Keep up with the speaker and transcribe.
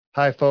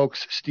Hi,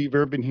 folks. Steve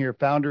Urban here,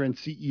 founder and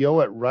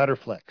CEO at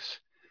Riderflex.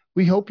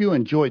 We hope you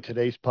enjoy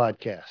today's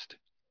podcast.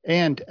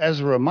 And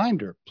as a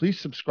reminder, please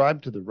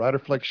subscribe to the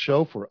Riderflex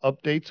show for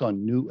updates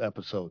on new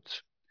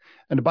episodes.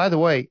 And by the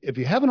way, if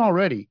you haven't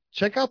already,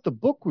 check out the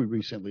book we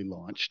recently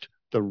launched,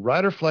 The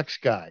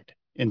Riderflex Guide,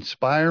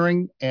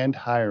 Inspiring and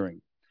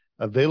Hiring,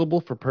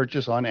 available for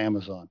purchase on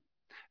Amazon.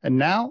 And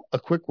now, a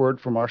quick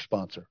word from our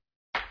sponsor.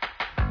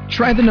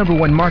 Try the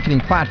 #1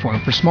 marketing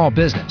platform for small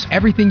business.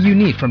 Everything you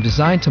need from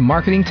design to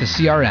marketing to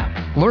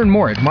CRM. Learn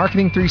more at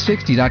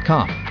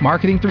marketing360.com.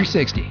 Marketing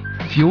 360.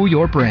 Fuel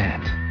your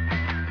brand.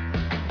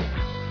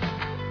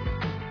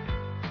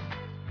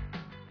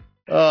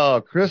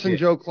 Oh, Chris and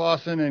Joe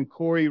Clausen and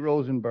Corey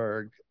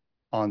Rosenberg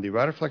on the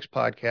Riderflex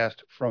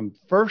podcast from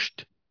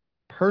First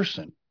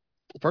Person.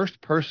 First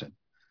Person.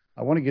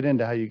 I want to get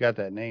into how you got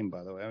that name,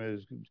 by the way. I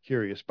was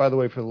curious. By the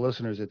way, for the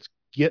listeners, it's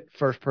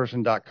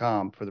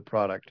getfirstperson.com for the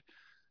product.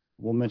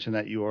 We'll mention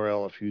that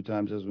URL a few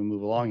times as we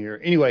move along here.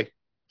 Anyway,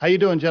 how you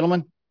doing,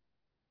 gentlemen?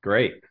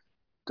 Great.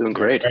 Doing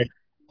great.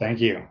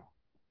 Thank you.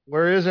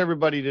 Where is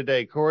everybody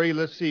today? Corey,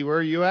 let's see. Where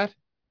are you at?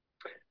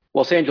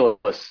 Los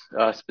Angeles,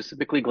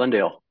 specifically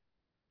Glendale.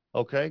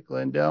 Okay,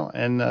 Glendale.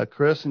 And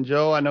Chris and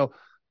Joe, I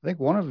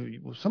think one of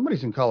you,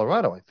 somebody's in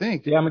Colorado, I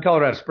think. Yeah, I'm in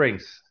Colorado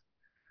Springs.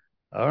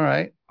 All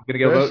right. I'm going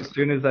to go vote as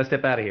soon as I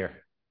step out of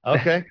here.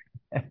 Okay.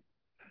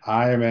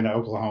 I am in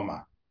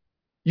Oklahoma.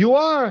 You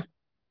are?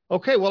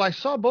 Okay, well, I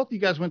saw both of you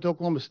guys went to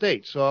Oklahoma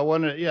State, so I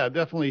wanted,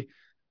 definitely.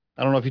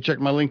 I don't know if you checked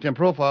my LinkedIn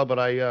profile, but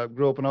I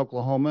grew up in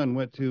Oklahoma and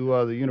went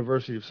to the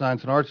University of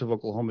Science and Arts of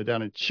Oklahoma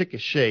down in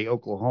Chickasha,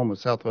 Oklahoma,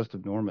 southwest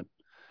of Norman.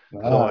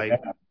 So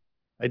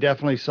I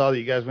definitely saw that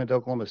you guys went to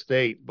Oklahoma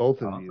State,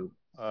 both of you.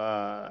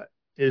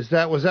 Was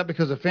that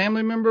because a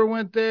family member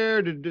went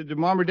there? Did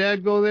mom or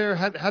dad go there?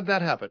 How'd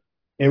that happen?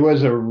 It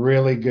was a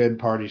really good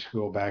party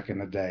school back in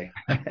the day.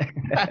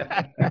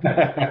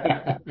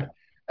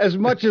 As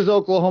much as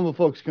Oklahoma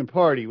folks can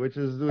party, which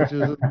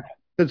is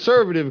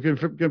conservative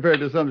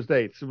compared to some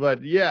states,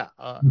 but yeah.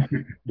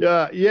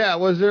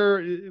 Was there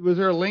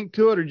a link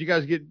to it, or did you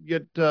guys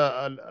get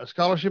a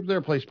scholarship there,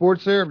 play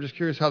sports there? I'm just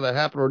curious how that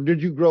happened, or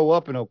did you grow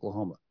up in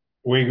Oklahoma?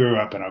 We grew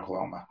up in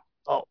Oklahoma.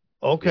 Oh,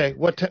 okay.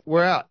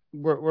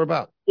 Where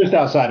about? Just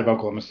outside of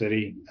Oklahoma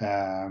City,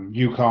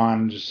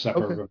 Yukon, just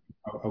suburb of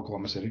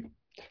Oklahoma City.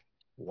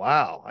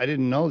 Wow, I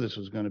didn't know this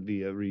was going to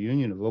be a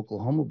reunion of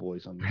Oklahoma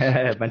boys on this.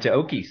 A bunch of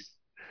Okies.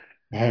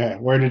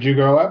 Where did you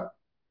grow up?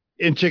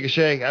 In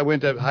Chickasha. I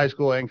went to high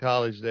school and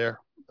college there.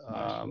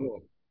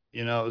 Cool.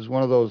 It was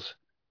one of those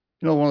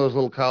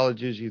little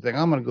colleges you think,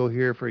 I'm going to go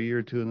here for a year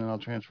or two and then I'll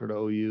transfer to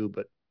OU.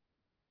 But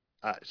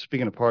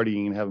speaking of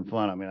partying and having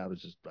fun, I mean, I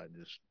was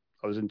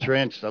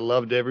entrenched. I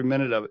loved every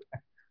minute of it.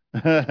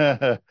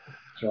 That's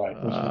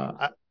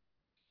right.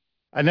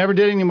 I never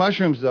did any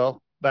mushrooms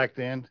though back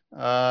then.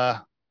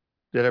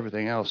 Did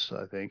everything else,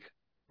 I think.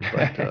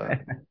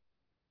 But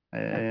I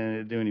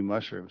didn't do any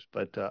mushrooms,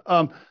 but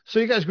so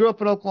you guys grew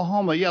up in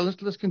Oklahoma. Yeah,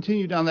 let's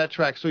continue down that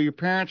track. So your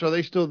parents, are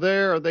they still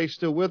there? Are they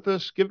still with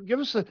us? Give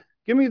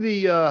me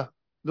the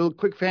little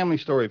quick family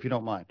story if you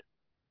don't mind.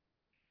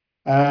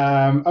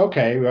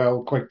 Okay,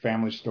 well, quick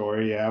family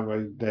story. Yeah,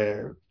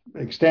 the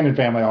extended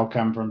family all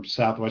come from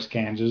Southwest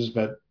Kansas,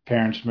 but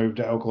parents moved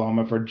to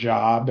Oklahoma for a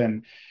job,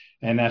 and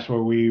that's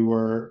where we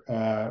were,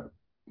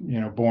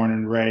 born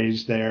and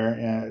raised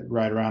there,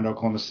 right around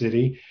Oklahoma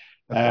City.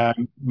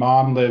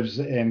 Mom lives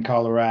in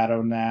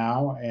Colorado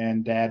now,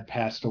 and dad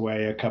passed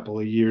away a couple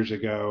of years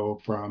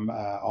ago from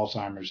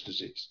Alzheimer's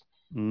disease.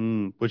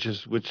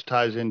 Which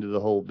ties into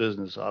the whole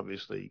business,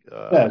 obviously.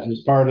 Yes,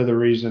 it's part of the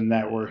reason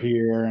that we're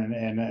here,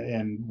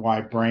 and why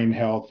brain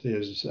health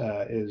is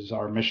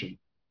our mission.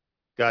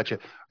 Gotcha.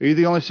 Are you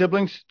the only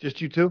siblings?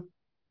 Just you two?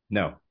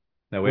 No,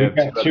 we've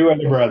got two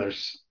other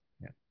brothers.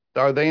 Yeah.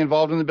 Are they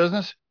involved in the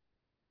business?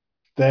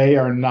 They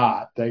are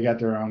not. They got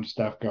their own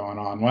stuff going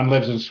on. One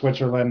lives in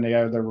Switzerland. The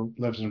other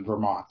lives in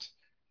Vermont.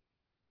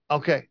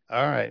 Okay.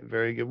 All right.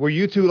 Very good. Were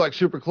you two like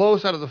super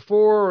close out of the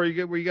four, or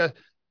were you guys?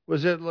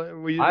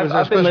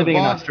 I've been living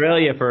in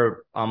Australia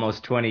for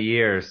almost 20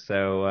 years,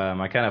 so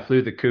I kind of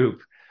flew the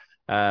coop,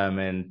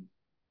 and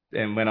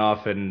went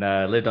off and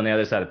lived on the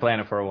other side of the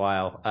planet for a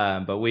while.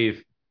 But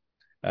we've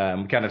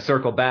kind of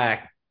circled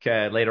back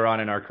later on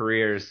in our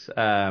careers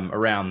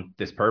around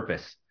this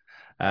purpose.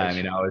 So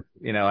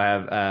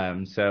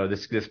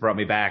this brought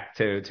me back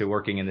to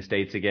working in the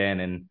States again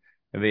and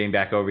being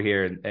back over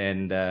here,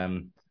 and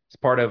it's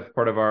part of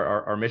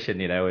our mission.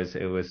 It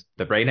was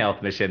the brain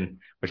health mission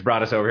which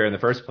brought us over here in the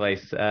first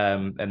place,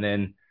 and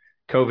then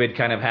COVID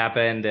kind of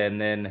happened, and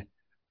then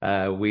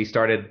we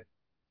started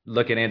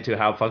looking into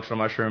how functional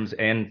mushrooms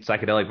and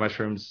psychedelic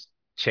mushrooms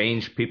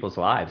change people's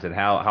lives and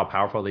how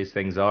powerful these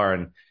things are,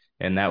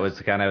 and that was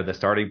kind of the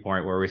starting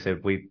point where we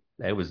said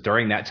it was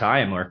during that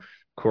time where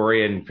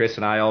Corey and Chris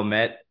and I all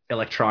met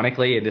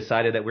electronically and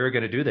decided that we were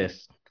going to do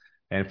this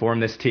and form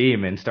this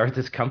team and start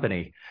this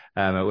company.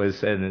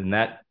 And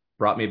that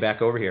brought me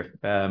back over here.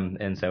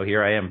 And so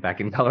here I am back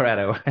in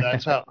Colorado.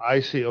 That's how I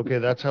see. Okay.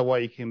 That's why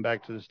you came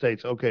back to the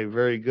States. Okay.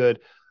 Very good.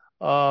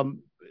 How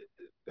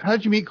how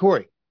did you meet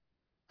Corey?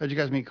 How did you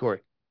guys meet Corey?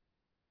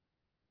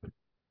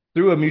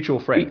 Through a mutual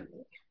friend.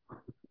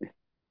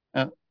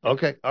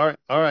 Okay. All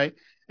right.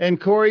 And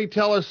Corey,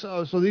 tell us,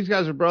 so these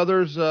guys are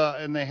brothers,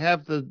 and they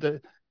have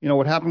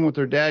what happened with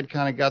their dad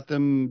kind of got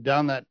them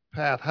down that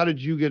path. How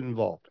did you get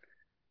involved?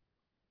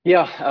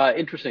 Yeah,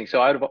 interesting.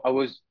 So I've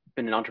always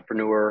been an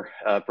entrepreneur,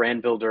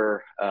 brand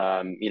builder,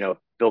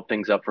 built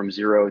things up from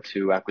zero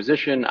to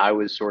acquisition. I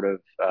was sort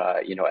of,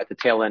 at the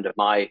tail end of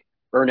my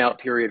burnout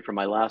period from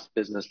my last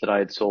business that I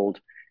had sold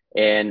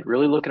and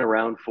really looking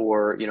around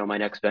for, my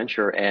next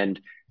venture.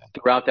 And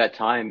throughout that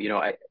time,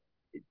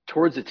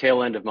 towards the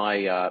tail end of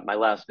my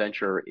last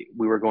venture,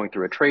 we were going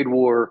through a trade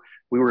war.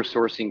 We were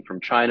sourcing from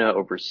China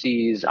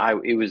overseas.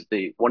 It was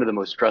one of the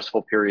most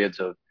stressful periods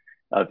of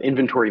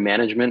inventory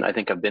management I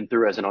think I've been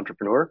through as an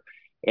entrepreneur.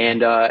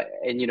 And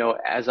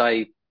as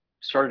I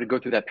started to go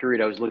through that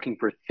period, I was looking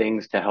for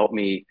things to help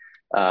me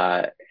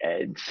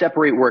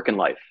separate work and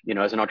life.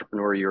 As an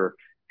entrepreneur, your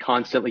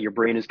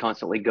brain is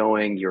constantly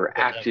going. You're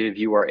active.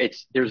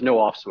 There's no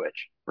off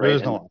switch, right? There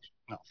is no.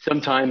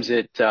 Sometimes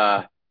it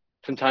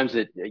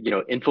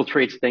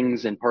infiltrates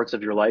things and parts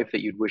of your life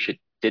that you'd wish it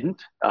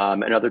didn't,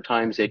 and other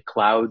times it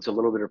clouds a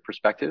little bit of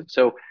perspective.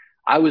 So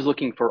I was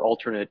looking for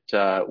alternate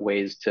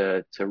ways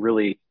to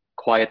really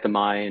quiet the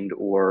mind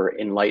or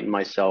enlighten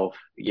myself,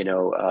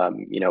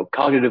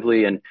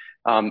 cognitively, and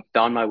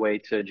found my way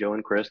to Joe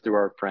and Chris through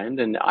our friend.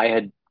 And I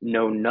had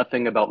known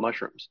nothing about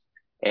mushrooms.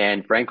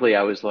 And frankly,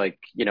 I was like,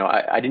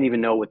 I didn't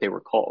even know what they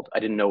were called. I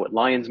didn't know what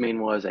lion's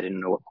mane was. I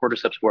didn't know what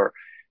cordyceps were.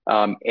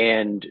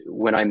 And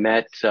when I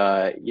met,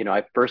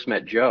 I first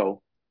met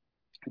Joe.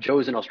 Joe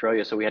was in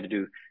Australia, so we had to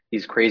do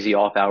these crazy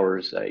off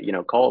hours,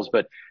 calls.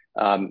 But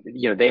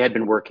they had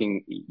been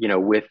working,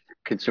 with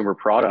consumer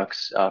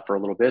products for a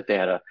little bit. They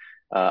had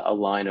a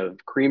line of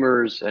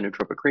creamers,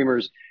 nootropic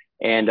creamers,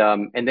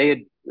 and they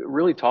had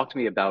really talked to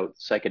me about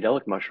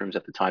psychedelic mushrooms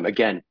at the time.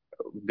 Again,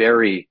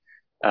 very,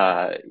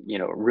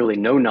 really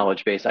no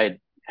knowledge base. I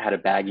had a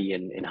baggie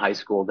in high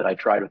school that I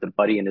tried with a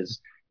buddy in his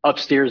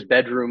upstairs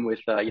bedroom with,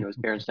 his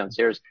parents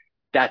downstairs.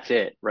 That's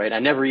it, right? I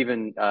never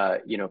even,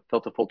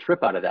 felt a full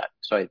trip out of that.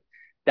 So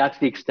that's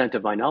the extent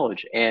of my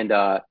knowledge. And,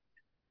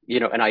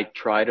 and I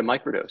tried a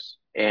microdose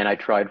and I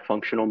tried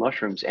functional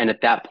mushrooms. And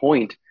at that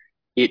point,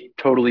 it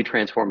totally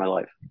transformed my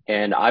life.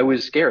 And I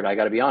was scared. I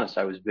got to be honest.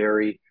 I was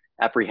very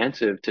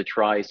apprehensive to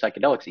try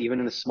psychedelics, even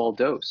in a small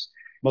dose.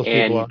 Most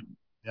people are.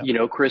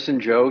 Yep. Chris and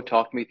Joe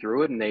talked me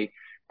through it, and they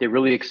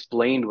really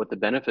explained what the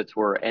benefits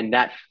were. And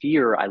that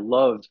fear I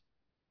loved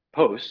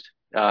post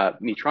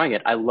me trying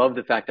it. I love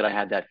the fact that I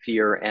had that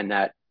fear and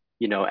that,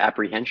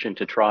 apprehension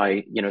to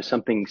try,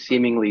 something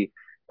seemingly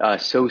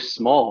so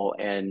small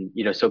and,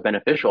 so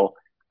beneficial.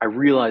 I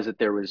realized that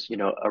there was,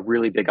 a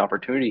really big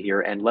opportunity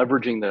here, and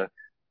leveraging the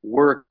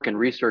work and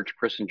research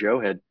Chris and Joe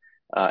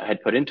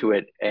had put into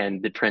it,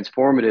 and the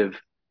transformative,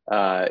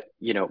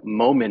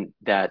 moment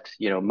that,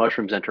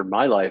 mushrooms entered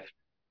my life.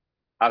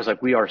 I was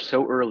like, we are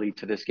so early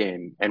to this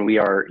game, and we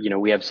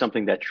have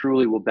something that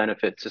truly will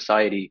benefit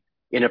society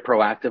in a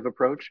proactive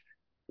approach.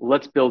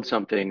 Let's build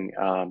something.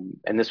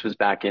 And this was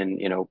back in,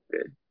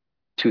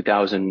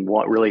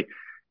 2001,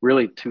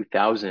 really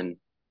 2000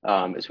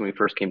 is when we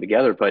first came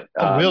together. But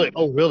really?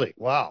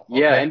 Wow. Okay.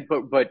 Yeah,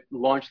 but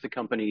launched the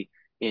company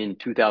in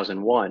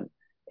 2001,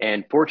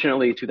 and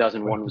fortunately,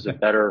 2001 was a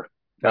better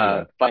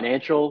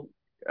financial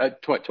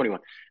 21.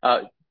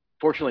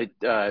 Fortunately,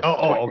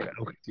 okay.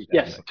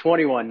 Yes,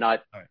 21,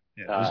 not. All right.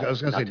 Yeah. I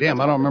was going to say, damn,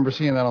 I don't remember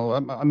seeing that.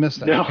 I missed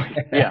that. No,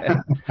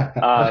 yeah.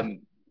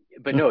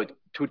 But no,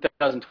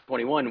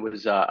 2021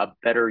 was a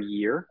better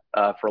year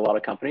for a lot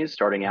of companies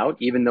starting out,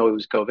 even though it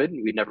was COVID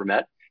and we'd never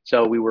met.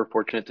 So we were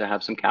fortunate to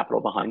have some capital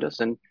behind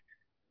us, and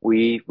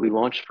we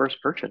launched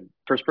first person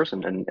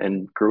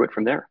and grew it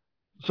from there.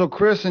 So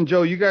Chris and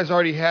Joe, you guys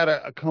already had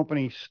a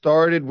company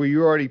started. Were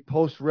you already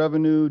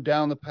post-revenue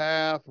down the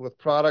path with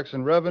products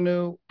and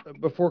revenue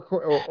before,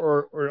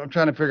 or I'm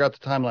trying to figure out the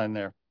timeline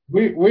there?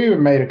 We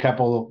made a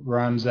couple of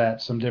runs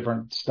at some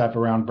different stuff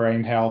around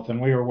brain health,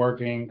 and we were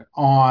working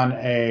on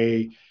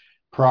a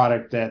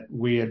product that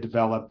we had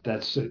developed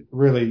that's a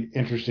really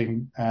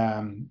interesting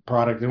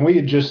product. And we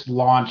had just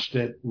launched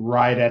it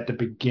right at the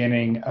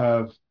beginning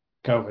of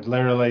COVID,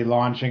 literally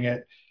launching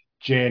it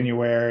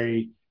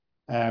January.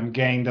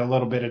 Gained a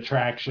little bit of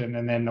traction,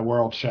 and then the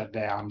world shut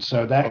down.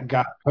 So that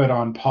got put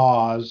on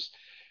pause,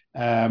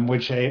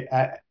 which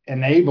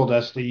enabled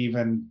us to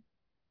even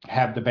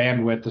have the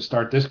bandwidth to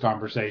start this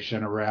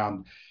conversation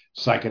around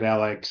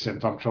psychedelics and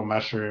functional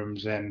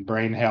mushrooms and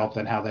brain health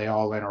and how they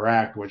all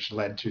interact, which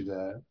led to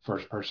the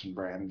first person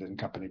brand and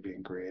company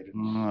being created.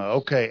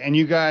 Okay. And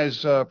you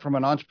guys, from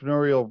an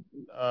entrepreneurial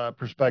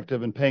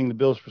perspective and paying the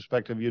bills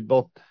perspective,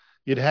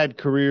 you'd had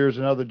careers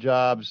and other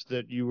jobs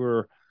that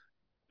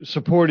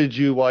supported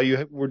you while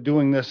you were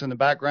doing this in the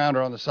background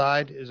or on the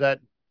side. Is that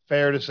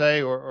fair to say?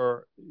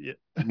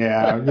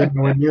 Yeah,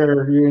 when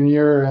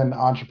you're an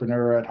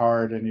entrepreneur at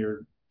heart and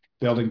you're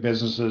building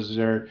businesses,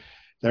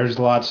 there's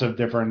lots of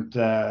different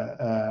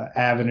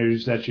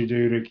avenues that you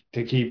do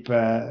to keep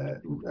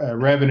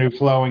revenue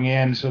flowing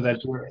in so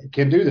that you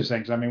can do these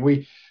things. I mean,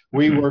 we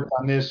worked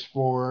on this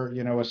for,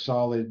 a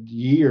solid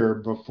year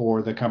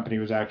before the company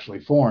was actually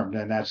formed.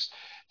 And that's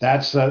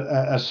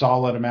a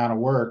solid amount of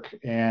work.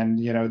 And,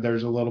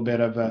 there's a little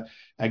bit of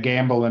a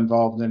gamble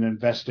involved in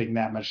investing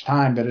that much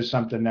time, but it's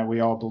something that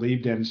we all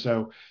believed in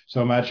so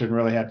much and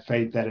really had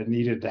faith that it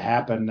needed to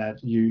happen,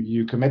 that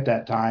you commit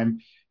that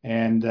time.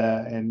 And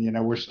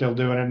we're still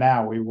doing it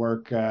now. We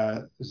work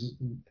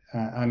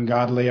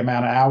ungodly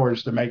amount of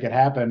hours to make it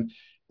happen.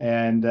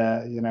 And,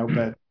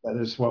 but that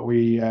is what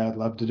we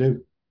love to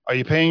do. Are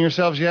you paying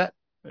yourselves yet?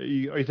 Are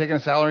you taking a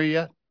salary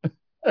yet?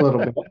 A little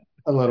bit.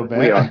 A little bit.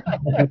 We are.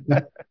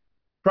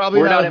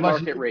 Probably We're not not as at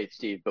much market rate,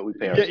 Steve, but we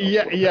pay ourselves.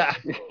 Yeah.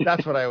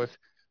 That's what I was.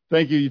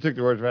 Thank you. You took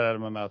the words right out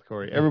of my mouth,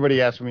 Corey.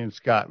 Everybody asked me and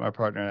Scott, my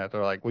partner, and that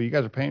they're like, "Well, you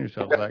guys are paying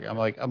yourselves." I'm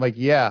like,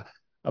 yeah,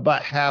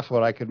 about half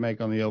what I could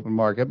make on the open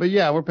market, but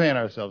yeah, we're paying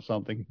ourselves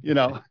something,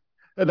 enough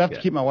to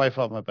keep my wife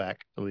off my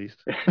back, at least.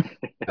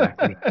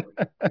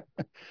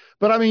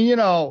 But I mean,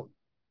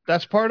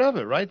 that's part of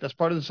it, right? That's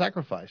part of the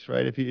sacrifice,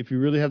 right? If you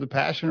really have the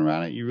passion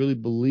around it, you really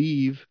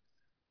believe,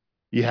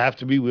 you have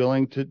to be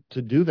willing to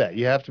do that.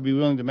 You have to be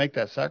willing to make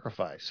that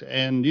sacrifice.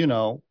 And,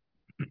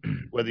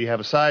 whether you have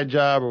a side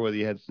job or whether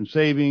you had some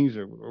savings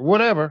or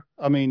whatever,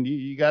 I mean,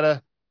 you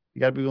gotta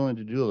be willing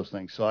to do those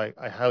things. So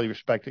I highly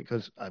respect it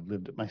because I've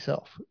lived it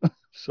myself.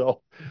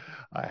 So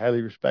I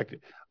highly respect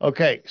it.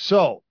 Okay.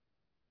 So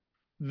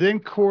then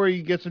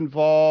Corey gets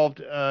involved.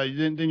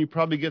 Then you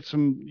probably get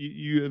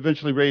you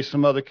eventually raise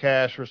some other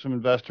cash or some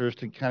investors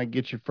to kind of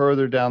get you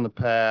further down the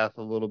path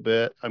a little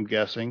bit, I'm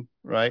guessing,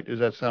 right? Does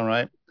that sound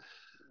right?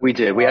 We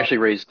did. We actually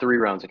raised 3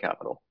 rounds of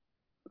capital.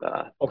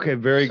 Okay,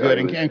 very good.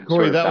 And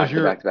Corey, that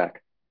was back to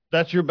back.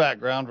 That's your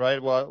background, right?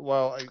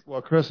 While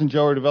Chris and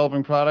Joe are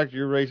developing product,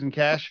 you're raising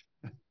cash.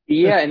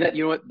 Yeah,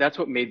 and that's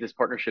what made this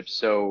partnership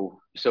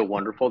so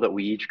wonderful, that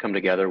we each come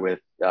together with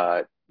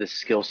the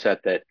skill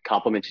set that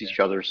complements each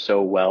other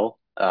so well.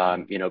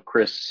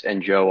 Chris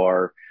and Joe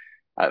are,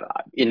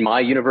 in my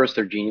universe,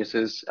 they're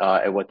geniuses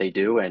at what they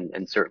do,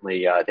 and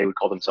certainly they would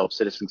call themselves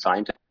citizen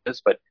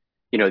scientists. But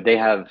they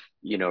have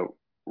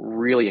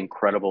really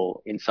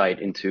incredible insight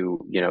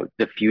into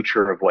the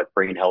future of what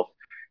brain health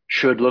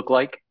should look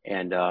like,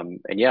 and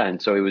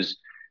so it was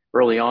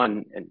early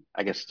on, and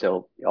I guess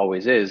still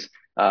always is,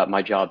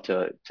 my job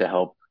to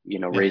help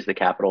raise the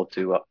capital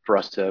for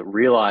us to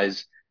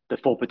realize the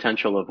full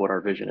potential of what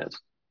our vision is.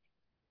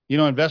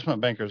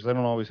 Investment bankers, they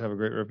don't always have a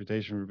great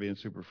reputation for being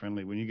super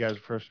friendly. When you guys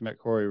first met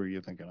Corey, were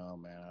you thinking, "Oh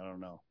man, I don't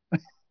know"?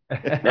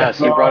 Yes,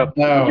 you brought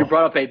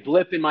up a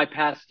blip in my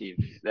past, Steve.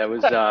 That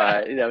was just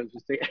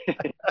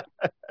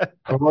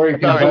Corey,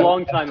 that was a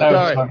long time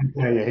ago.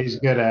 Sorry. He's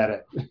good at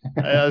it.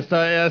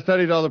 I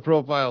studied all the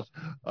profiles.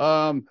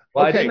 Well,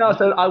 okay.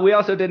 We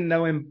also didn't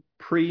know him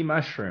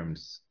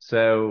pre-mushrooms,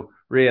 so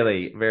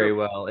really very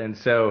well. And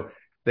so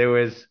there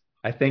was,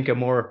 I think, a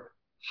more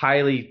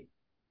highly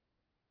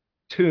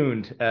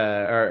tuned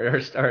or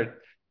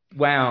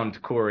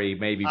wound Corey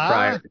maybe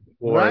prior,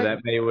 or right. That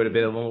maybe would have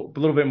been a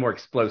little bit more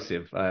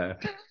explosive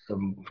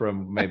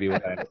from maybe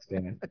what I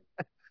understand.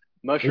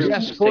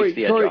 Mushrooms takes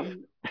the edge off.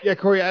 Yeah,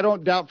 Corey, I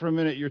don't doubt for a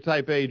minute you're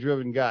type A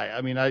driven guy.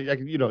 I mean, I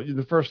in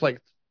the first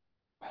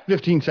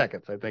 15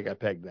 seconds, I think I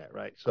pegged that,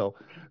 right? So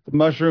the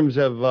mushrooms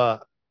have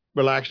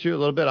relaxed you a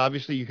little bit.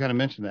 Obviously, you kind of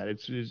mentioned that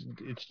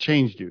it's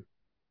changed you.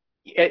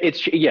 It's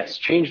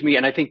changed me,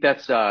 and I think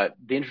that's the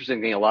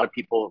interesting thing. A lot of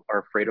people are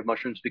afraid of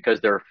mushrooms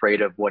because they're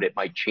afraid of what it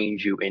might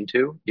change you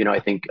into. I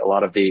think a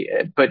lot of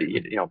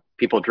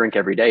people drink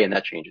every day, and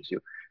that changes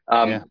you.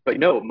 But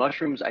no,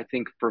 mushrooms, I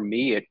think for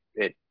me,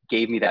 it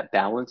gave me that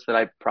balance that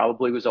I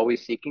probably was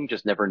always seeking,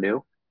 just never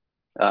knew.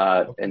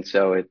 And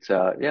so it's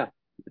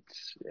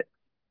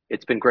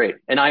been great,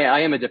 and I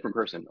am a different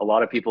person. A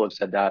lot of people have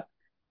said that,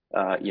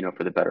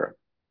 for the better.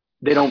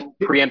 They don't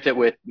preempt it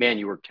with, "Man,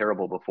 you were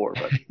terrible before,"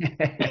 but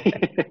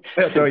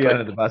throw you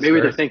under the bus. Maybe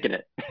they're thinking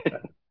it.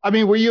 I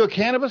mean, were you a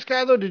cannabis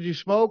guy though? Did you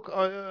smoke?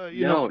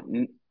 No,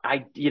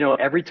 I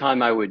every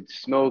time I would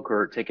smoke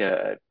or take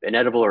an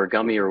edible or a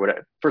gummy or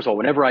whatever. First of all,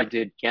 whenever I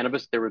did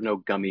cannabis, there were no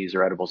gummies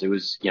or edibles. It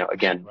was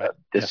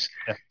this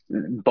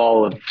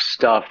ball of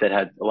stuff that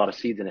had a lot of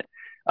seeds in it.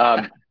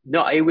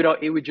 No, it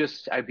would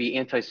just, I'd be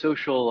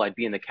antisocial. I'd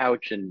be in the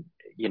couch, and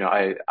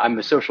I'm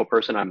a social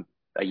person. I'm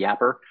a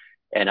yapper,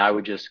 and I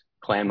would just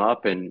clam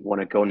up and want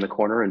to go in the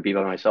corner and be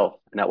by myself.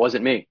 And that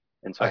wasn't me.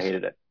 And so I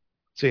hated it.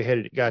 So you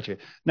hated it. Gotcha.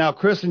 Now,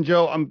 Chris and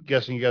Joe, I'm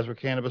guessing you guys were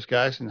cannabis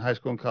guys in high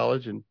school and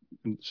college and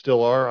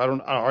still are.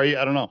 Are you?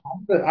 I don't know.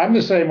 I'm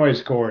the same way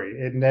as Corey.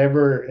 It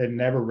never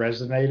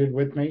resonated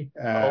with me.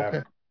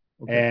 Okay.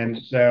 And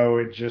so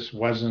it just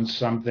wasn't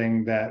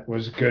something that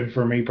was good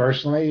for me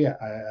personally.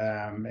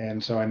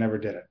 And so I never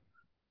did it.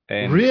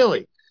 And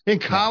really? In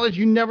college,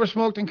 you never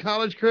smoked in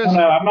college, Chris?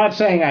 No, I'm not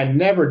saying I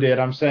never did.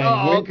 I'm saying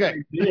when I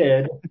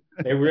did,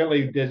 it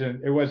really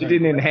didn't. It wasn't. You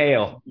didn't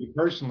inhale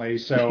personally,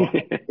 so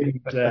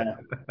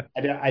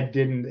I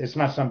didn't. It's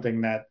not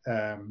something that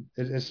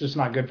it's just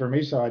not good for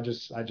me. So I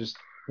just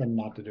tend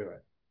not to do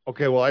it.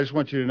 Okay, well, I just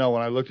want you to know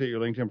when I looked at your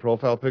LinkedIn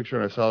profile picture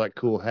and I saw that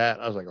cool hat,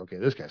 I was like, okay,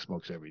 this guy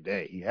smokes every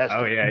day. He has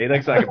Oh to. yeah, he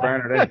looks like a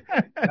burner.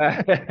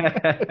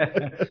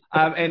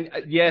 And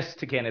yes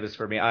to cannabis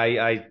for me.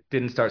 I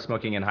didn't start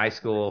smoking in high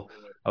school.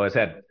 I was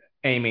had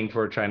aiming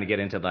for trying to get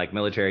into like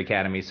military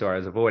academy, so I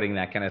was avoiding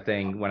that kind of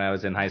thing when I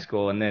was in high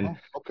school. And then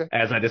Oh, okay.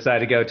 as I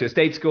decided to go to a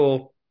state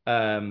school,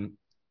 I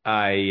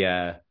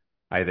then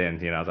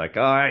I was like,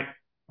 all right,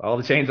 all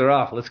the chains are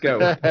off, let's go.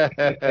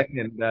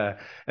 And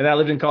I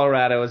lived in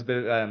Colorado. I was a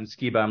bit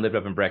ski bum, lived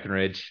up in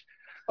Breckenridge.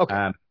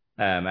 Okay.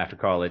 After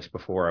college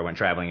before I went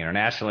traveling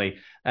internationally.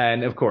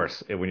 And of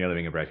course, when you're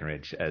living in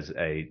Breckenridge as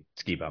a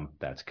ski bum,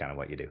 that's kind of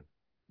what you do.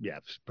 Yeah,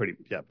 it's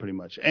pretty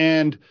much.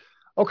 And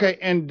okay,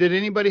 and did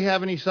anybody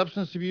have any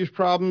substance abuse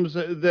problems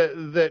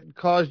that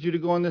caused you to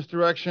go in this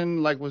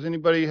direction? Like, was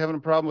anybody having a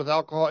problem with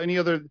alcohol? Any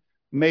other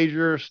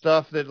major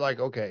stuff that like,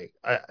 okay,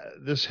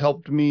 this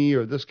helped me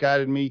or this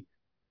guided me?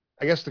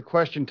 I guess the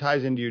question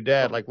ties into your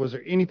dad. Like, was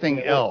there anything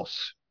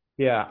else?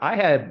 Yeah, I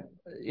had,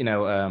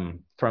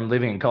 from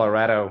living in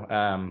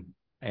Colorado,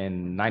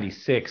 in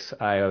 96,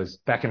 I was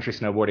backcountry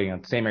snowboarding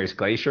on St. Mary's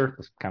Glacier.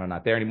 It's kind of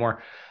not there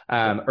anymore.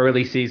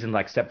 Early season,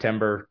 like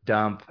September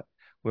dump.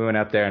 We went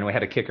up there and we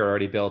had a kicker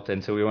already built.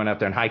 And so we went up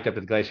there and hiked up to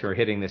the glacier. We're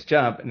hitting this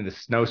jump and this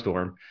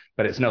snowstorm,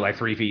 but it snowed like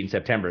 3 feet in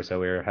September. So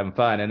we were having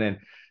fun. And then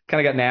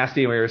kind of got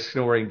nasty and we were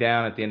snowboarding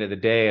down at the end of the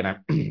day. And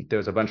there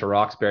was a bunch of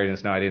rocks buried in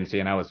the snow I didn't see.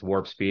 And I was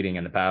warp speeding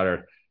in the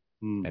powder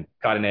and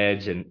caught an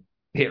edge and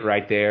hit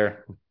right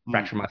there.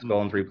 Fractured my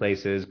skull in 3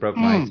 places, broke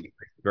my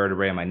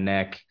vertebrae on my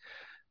neck,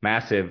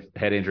 massive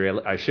head injury.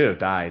 I should have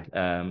died.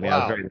 I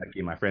was very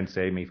lucky. My friend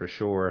saved me for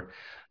sure.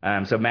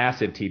 So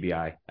massive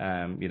TBI.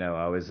 I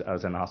was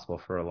in the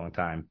hospital for a long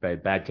time.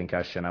 Bad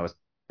concussion. I was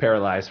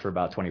paralyzed for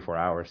about 24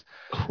 hours.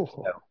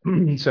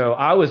 So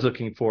I was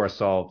looking for a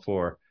solve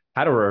for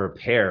how to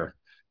repair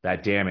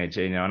that damage.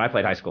 And I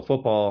played high school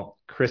football.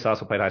 Chris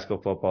also played high school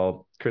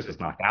football. Chris was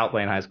knocked out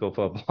playing high school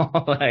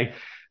football.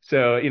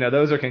 So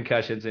those are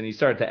concussions, and you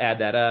start to add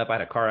that up. I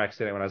had a car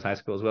accident when I was in high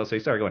school as well. So you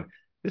start going,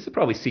 this is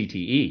probably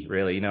CTE,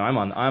 really.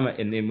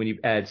 And then when you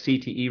add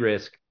CTE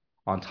risk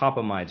on top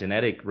of my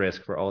genetic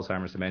risk for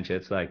Alzheimer's dementia,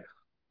 it's like,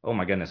 oh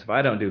my goodness, if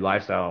I don't do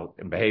lifestyle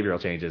and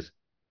behavioral changes,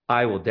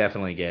 I will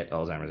definitely get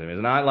Alzheimer's.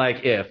 It's not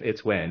like if,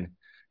 it's when.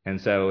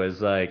 And so it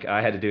was like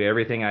I had to do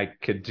everything I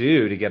could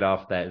do to get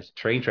off that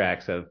train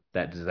tracks of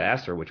that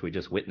disaster, which we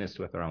just witnessed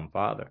with our own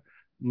father.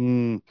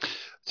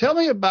 Tell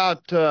me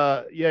about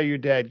your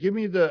dad. Give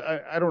me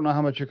I don't know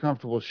how much you're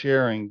comfortable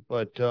sharing,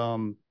 but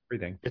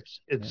Everything.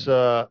 It's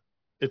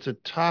a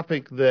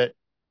topic that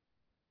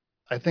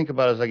I think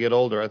about as I get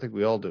older. I think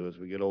we all do as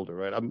we get older,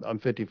 right? I'm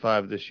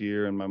 55 this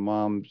year and my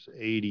mom's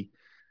 80.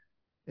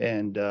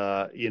 And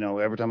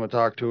every time I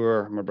talk to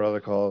her, my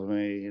brother calls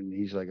me and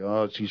he's like,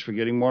 "Oh, she's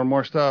forgetting more and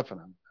more stuff."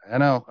 And I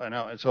know.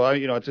 And so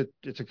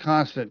it's a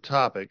constant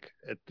topic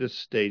at this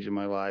stage in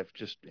my life,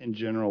 just in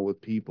general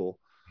with people.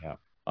 Yeah.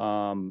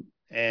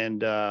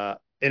 And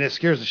it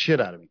scares the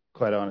shit out of me,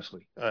 quite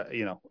honestly.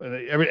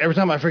 Every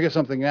time I forget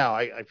something now,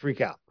 I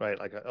freak out, right?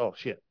 Like, oh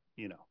shit,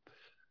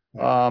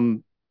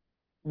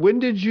 When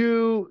did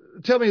you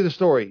tell me the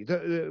story?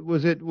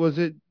 Was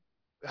it,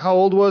 how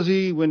old was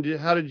he?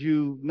 How did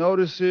you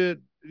notice it?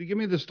 Give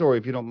me the story,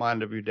 if you don't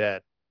mind, of your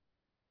dad.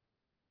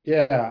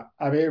 Yeah,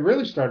 I mean, it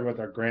really started with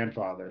our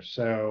grandfather.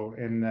 So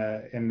in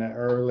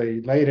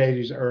the late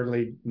 80s,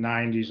 early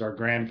 90s, our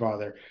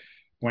grandfather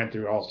went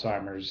through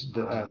Alzheimer's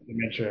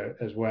dementia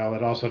as well.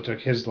 It also took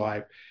his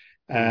life.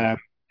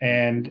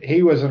 And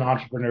he was an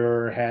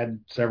entrepreneur, had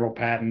several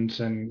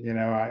patents, and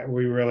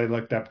we really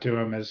looked up to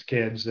him as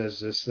kids as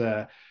this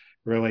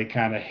really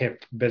kind of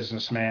hip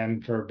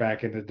businessman for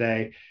back in the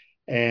day.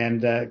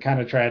 And kind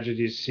of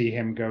tragedy to see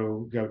him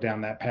go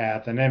down that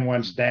path. And then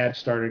once Dad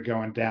started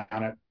going down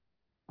it,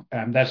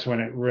 that's when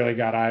it really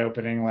got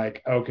eye-opening.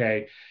 Like,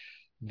 okay,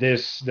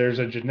 there's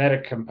a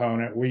genetic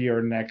component. We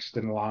are next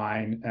in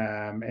line.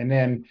 And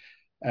then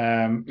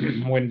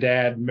when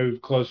Dad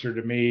moved closer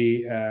to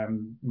me,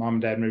 Mom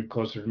and Dad moved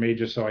closer to me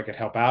just so I could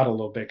help out a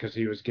little bit because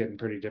he was getting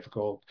pretty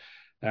difficult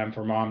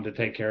for Mom to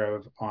take care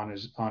of on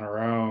her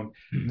own.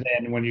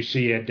 Then when you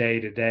see a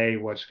day to day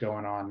what's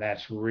going on,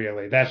 that's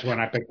when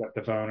I picked up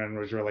the phone and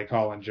was really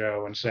calling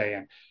Joe and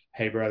saying,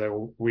 "Hey brother,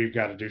 we've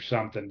got to do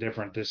something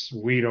different.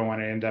 We don't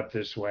want to end up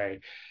this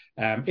way."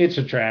 It's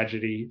a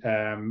tragedy,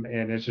 and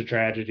it's a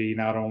tragedy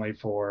not only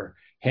for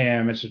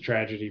him, it's a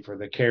tragedy for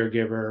the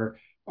caregiver.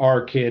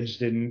 Our kids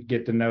didn't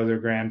get to know their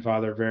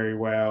grandfather very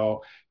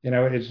well.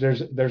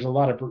 There's a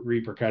lot of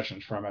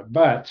repercussions from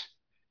it,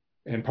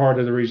 and part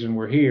of the reason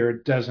we're here,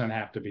 it doesn't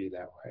have to be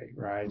that way,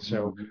 right? Mm-hmm.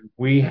 So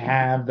we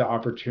have the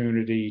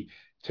opportunity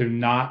to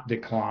not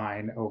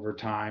decline over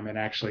time and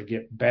actually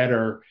get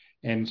better.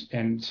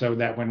 And so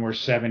that when we're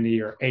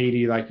 70 or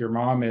 80, like your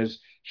mom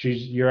is,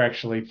 you're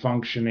actually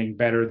functioning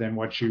better than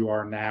what you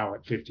are now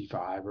at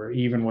 55, or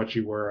even what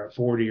you were at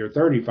 40 or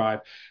 35.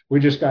 We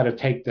just got to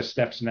take the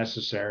steps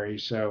necessary.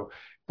 So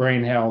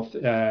brain health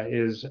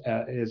is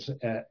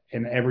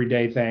an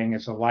everyday thing.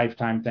 It's a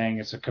lifetime thing.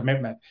 It's a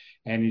commitment,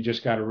 and you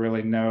just got to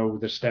really know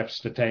the steps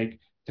to take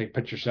to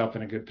put yourself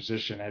in a good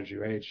position as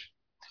you age.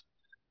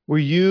 Were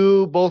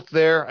you both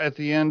there at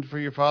the end for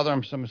your father?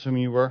 I'm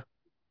assuming you were.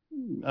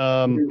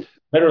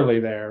 Literally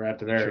there at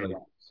the very end.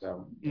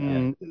 So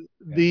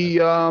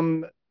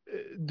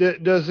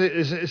does it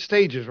is it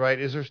stages, right?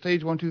 Is there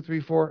stage 1, 2, 3,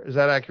 4? Is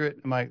that accurate?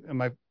 Am I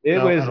it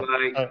was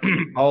like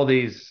all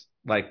these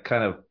like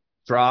kind of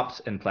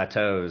drops and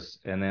plateaus,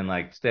 and then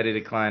like steady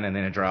decline, and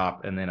then a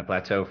drop, and then a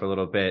plateau for a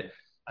little bit.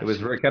 It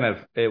was very kind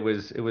of it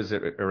was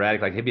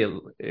erratic. Like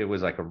it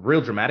was like a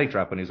real dramatic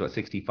drop when he was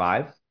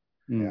 65.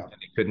 Yeah. And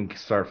he couldn't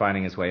start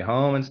finding his way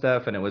home and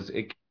stuff. And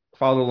it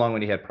followed along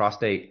when he had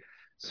prostate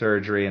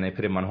surgery, and they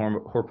put him on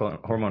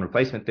hormone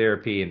replacement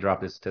therapy and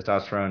dropped his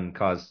testosterone, and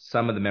caused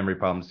some of the memory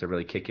problems to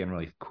really kick in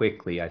really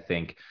quickly, I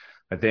think.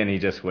 But then he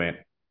just went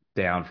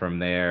down from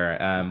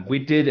there. We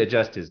did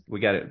adjust we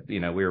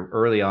were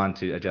early on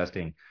to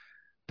adjusting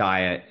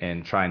diet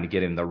and trying to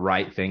get him the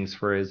right things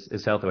for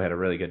his health. We had a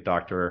really good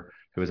doctor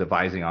who was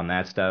advising on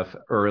that stuff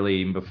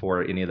early,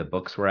 before any of the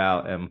books were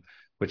out,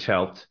 which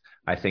helped,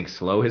 I think,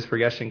 slow his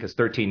progression, because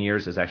 13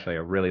 years is actually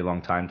a really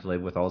long time to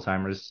live with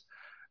Alzheimer's.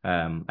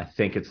 I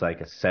think it's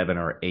like a 7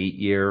 or 8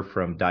 year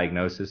from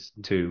diagnosis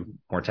to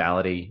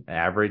mortality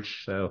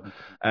average. So,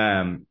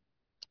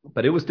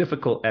 but it was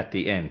difficult at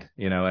the end.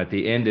 At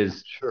the end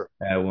is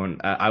when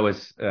I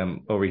was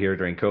over here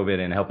during COVID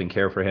and helping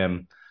care for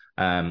him.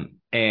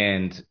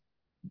 And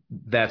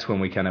that's when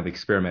we kind of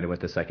experimented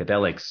with the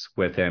psychedelics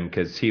with him,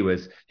 because he'd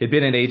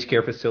been in an aged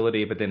care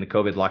facility, but then the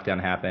COVID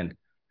lockdown happened.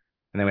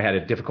 And then we had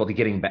a difficulty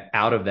getting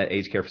out of that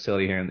aged care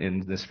facility here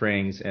in the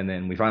Springs. And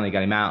then we finally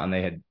got him out, and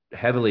they had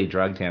heavily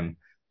drugged him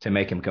to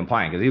make him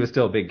compliant, because he was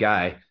still a big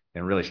guy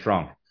and really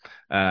strong.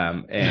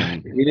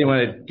 And he didn't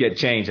want to get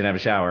changed and have a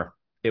shower.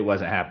 It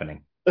wasn't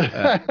happening.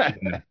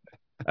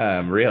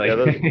 Really.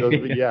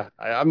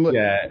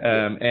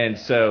 And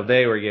so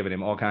they were giving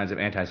him all kinds of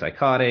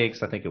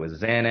antipsychotics. I think it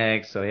was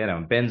Xanax. So he had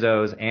him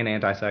benzos and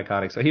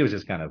antipsychotics. So he was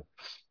just kind of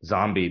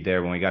zombied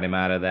there when we got him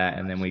out of that.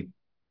 And then we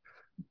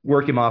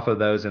work him off of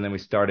those, and then we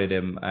started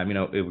him,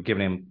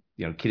 giving him,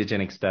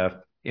 ketogenic stuff,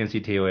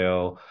 MCT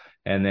oil,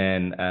 and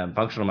then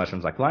functional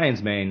mushrooms like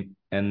lion's mane.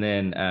 And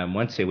then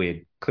once we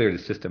had cleared the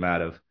system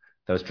out of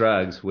those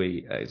drugs,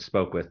 we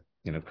spoke with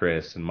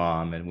Chris and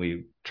Mom, and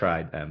we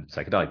tried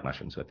psychedelic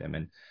mushrooms with him,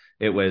 and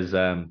it was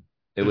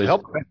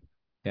helpful.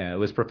 Yeah, it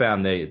was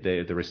profound.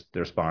 The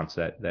response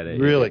that it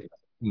really.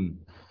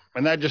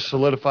 And that just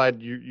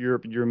solidified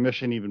your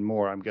mission even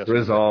more, I'm guessing.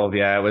 Resolve,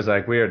 yeah. It was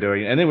like we are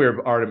doing, and then we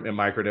were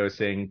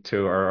microdosing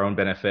to our own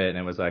benefit, and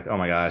it was like, oh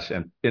my gosh,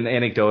 and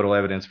anecdotal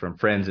evidence from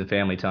friends and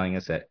family telling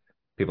us that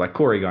people like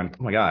Corey going,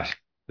 oh my gosh,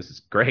 this is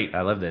great, I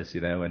love this,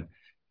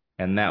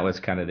 and that was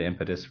kind of the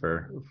impetus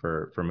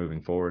for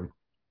moving forward.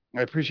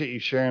 I appreciate you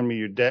sharing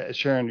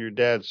your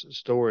dad's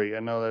story. I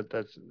know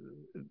that's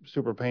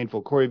super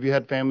painful. Corey, have you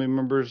had family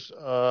members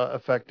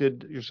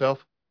affected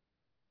yourself?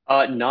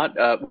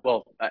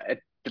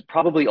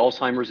 Probably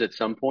Alzheimer's at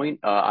some point.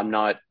 I'm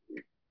not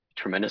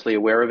tremendously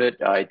aware of it.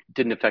 It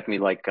didn't affect me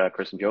like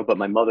Chris and Joe, but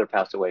my mother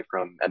passed away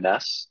from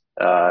MS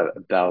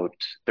about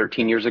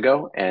 13 years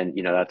ago, and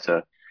it's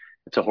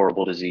a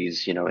horrible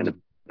disease, in the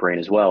brain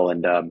as well.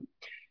 And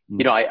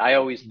I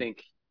always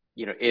think,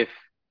 if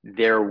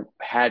there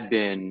had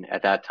been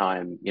at that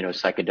time,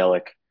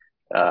 psychedelic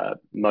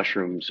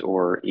mushrooms,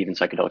 or even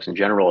psychedelics in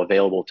general,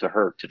 available to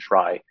her to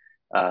try,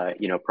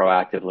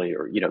 proactively,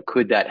 or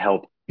could that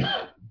help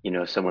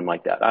someone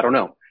like that? I don't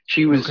know.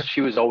 She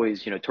was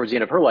always, towards the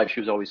end of her life, she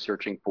was always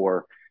searching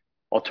for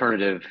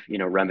alternative,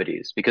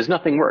 remedies, because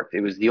nothing worked.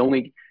 It was the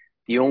only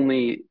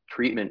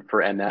treatment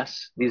for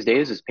MS these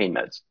days is pain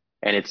meds,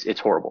 and it's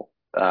horrible.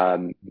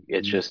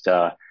 It's just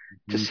to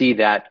see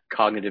that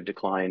cognitive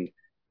decline,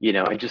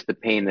 and just the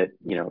pain that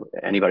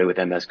anybody with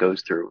MS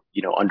goes through,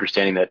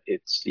 understanding that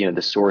it's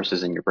the source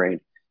is in your brain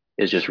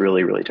is just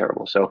really, really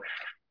terrible. So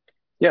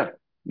yeah,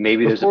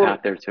 maybe there's a path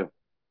there too.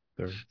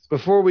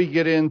 Before we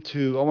get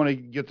into, I want to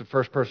get the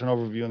first person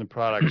overview on the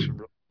products,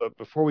 but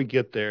before we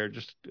get there,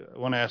 I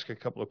want to ask a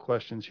couple of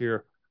questions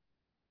here.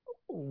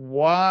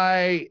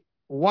 Why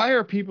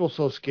are people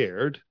so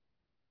scared?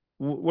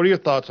 What are your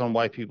thoughts on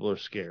why people are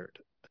scared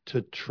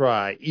to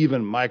try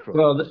even micro?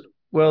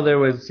 Well, there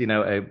was,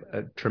 a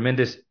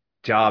tremendous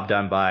job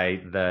done by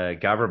the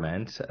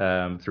government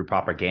through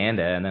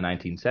propaganda in the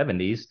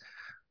 1970s,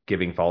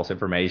 giving false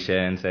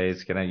information, say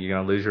you're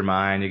gonna lose your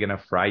mind, you're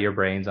gonna fry your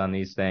brains on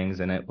these things,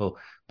 and it will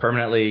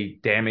permanently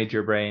damage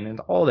your brain. And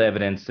all the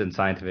evidence and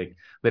scientific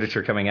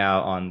literature coming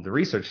out on the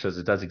research shows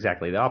it does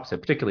exactly the opposite,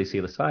 particularly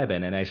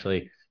psilocybin, and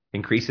actually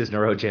increases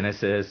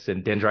neurogenesis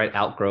and dendrite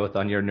outgrowth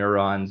on your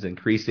neurons,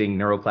 increasing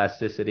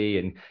neuroplasticity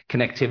and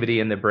connectivity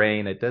in the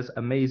brain. It does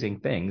amazing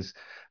things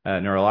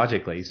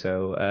neurologically.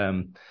 So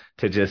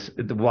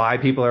why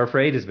people are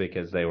afraid is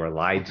because they were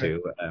lied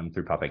to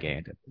through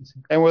propaganda.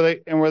 And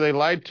were they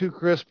lied to,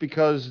 Chris,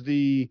 because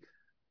the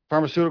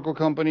pharmaceutical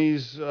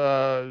companies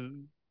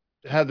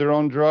had their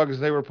own drugs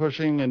they were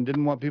pushing and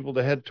didn't want people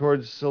to head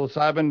towards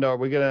psilocybin? Are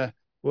we gonna?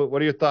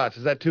 What are your thoughts?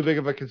 Is that too big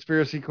of a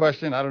conspiracy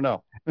question? I don't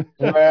know.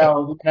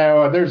 Well,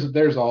 no,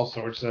 there's all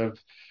sorts of,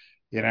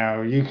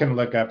 you can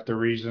look up the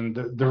reason.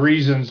 The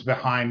reasons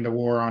behind the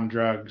war on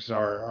drugs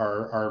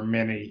are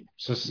many.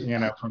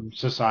 From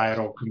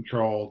societal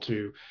control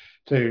to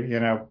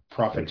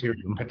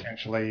profiteering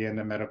potentially in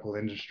the medical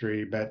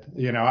industry. But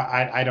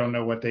I don't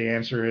know what the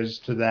answer is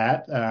to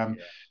that.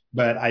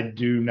 But I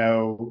do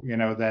know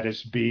that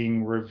it's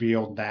being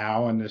revealed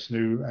now in this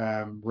new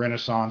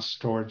renaissance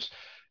towards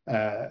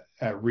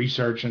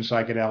research in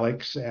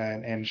psychedelics,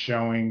 and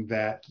showing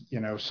that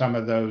some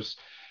of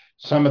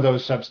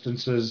those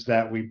substances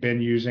that we've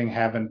been using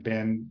haven't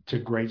been to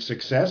great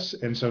success.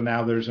 And so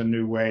now there's a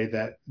new way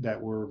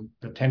that we're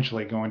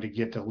potentially going to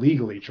get to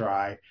legally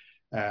try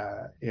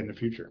in the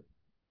future.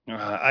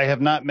 I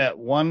have not met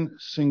one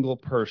single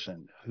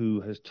person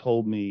who has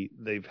told me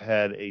they've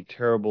had a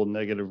terrible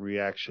negative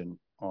reaction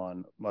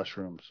on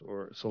mushrooms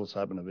or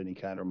psilocybin of any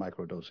kind or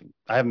microdosing.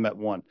 I haven't met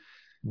one.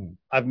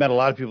 I've met a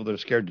lot of people that are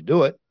scared to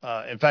do it.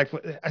 In fact,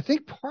 I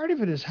think part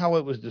of it is how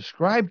it was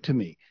described to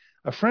me.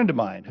 A friend of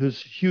mine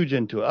who's huge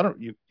into it.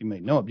 You may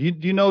know him.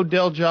 Do you know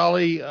Del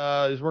Jolly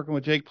is working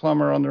with Jake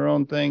Plummer on their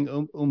own thing?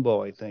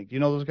 Umbo, I think. Do you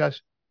know those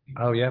guys?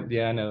 Oh yeah,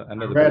 I know. I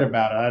read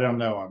about it. I don't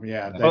know them.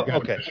 Yeah, they've got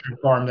okay. a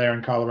farm there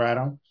in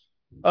Colorado.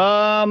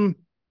 I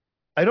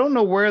don't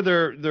know where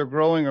they're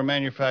growing or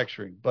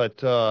manufacturing,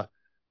 but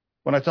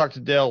when I talked to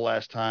Dale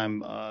last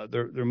time,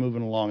 they're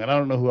moving along, and I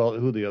don't know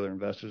who the other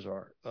investors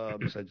are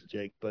besides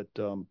Jake. But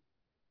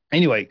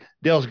anyway,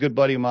 Dale's a good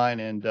buddy of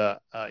mine, and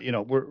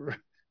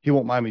he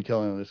won't mind me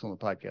telling him this on the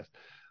podcast.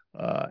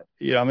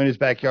 I'm in his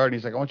backyard, and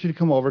he's like, "I want you to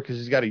come over," because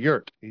he's got a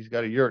yurt. He's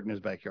got a yurt in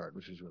his backyard,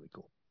 which is really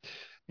cool.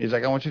 He's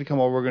like, "I want you to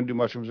come over. We're going to do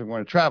mushrooms. We're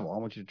going to travel. I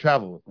want you to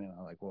travel with me." And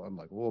I'm like,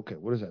 well, okay.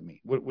 What does that mean?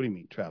 What do you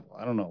mean travel?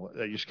 I don't know.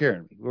 You're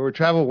scaring me. We're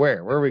travel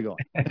where? Where are we going?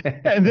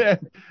 And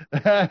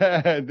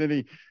then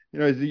he,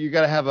 you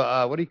got to have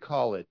a what do you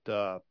call it?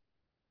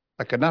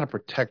 Like not a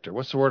protector.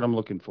 What's the word I'm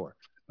looking for?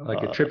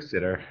 Like a trip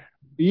sitter.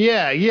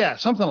 Yeah,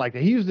 something like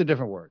that. He used a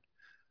different word,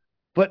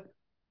 but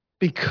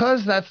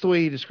because that's the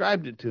way he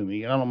described it to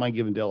me, and I don't mind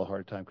giving Dale a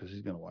hard time because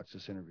he's going to watch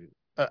this interview.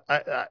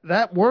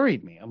 That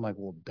worried me. I'm like,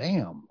 well,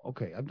 damn.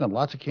 Okay, I've done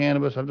lots of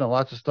cannabis. I've done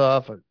lots of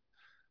stuff, but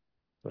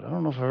I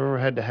don't know if I've ever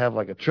had to have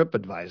like a trip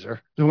advisor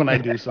when I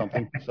do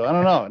something. So I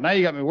don't know. Now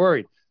you got me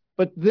worried.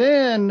 But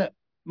then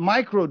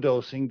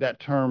microdosing, that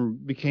term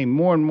became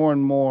more and more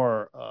and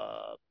more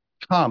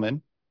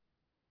common.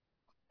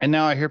 And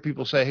now I hear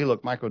people say, "Hey,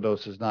 look,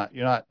 microdose is not.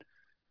 You're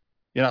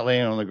not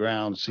laying on the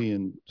ground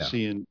seeing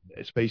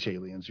space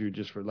aliens. You're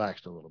just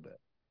relaxed a little bit."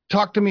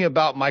 Talk to me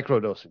about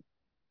microdosing.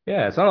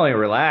 Yeah, it's not only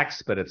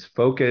relaxed, but it's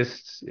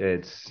focused.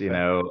 It's,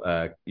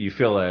 you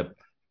feel a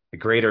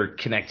greater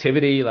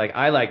connectivity. Like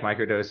I like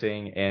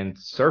microdosing and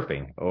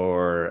surfing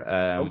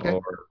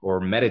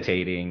or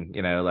meditating,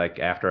 like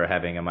after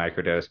having a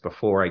microdose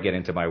before I get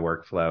into my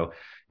workflow,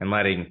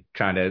 and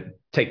trying to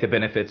take the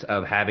benefits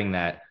of having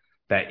that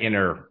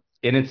inner,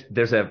 and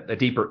there's a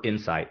deeper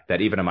insight that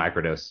even a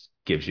microdose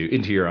gives you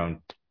into your own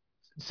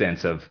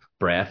sense of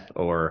breath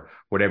or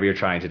whatever you're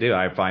trying to do.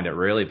 I find it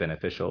really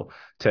beneficial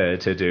to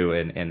do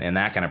in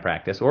that kind of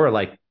practice. Or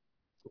like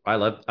I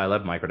love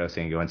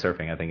microdosing and going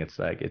surfing. I think it's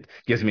like it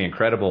gives me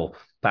incredible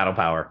paddle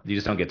power. You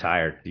just don't get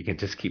tired. You can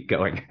just keep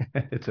going.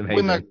 It's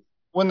amazing.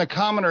 When the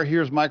commoner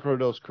hears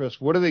microdose, Chris,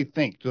 what do they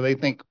think? Do they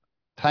think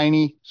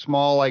tiny,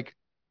 small, like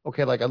a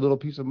little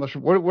piece of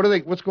mushroom?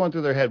 What's going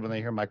through their head when they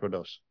hear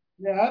microdose?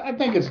 Yeah, I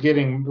think it's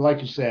getting,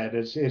 like you said,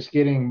 it's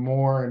getting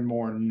more and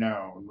more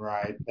known,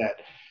 right? That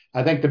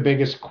I think the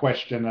biggest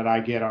question that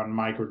I get on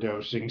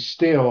microdosing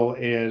still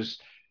is,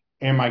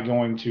 am I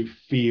going to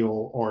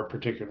feel or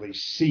particularly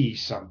see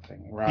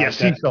something, right? Yeah,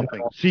 see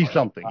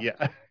something.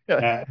 Yeah.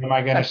 Am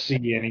I going to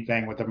see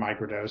anything with a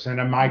microdose? And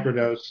a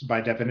microdose,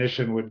 by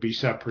definition, would be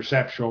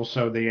subperceptual,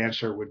 so the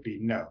answer would be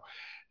no,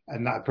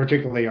 and not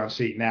particularly on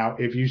see. Now,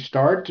 if you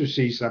start to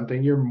see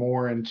something, you're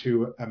more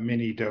into a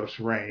mini dose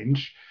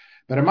range.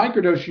 But a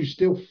microdose, you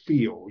still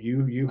feel.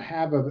 You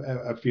have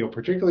a feel,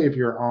 particularly if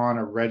you're on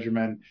a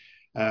regimen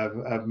of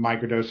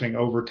microdosing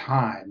over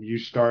time.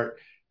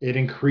 It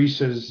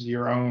increases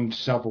your own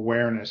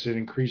self-awareness. It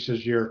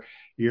increases your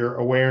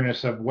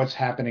awareness of what's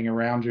happening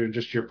around you and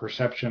just your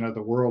perception of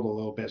the world a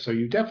little bit. So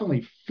you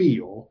definitely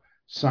feel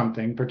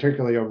something,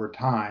 particularly over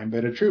time.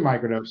 But a true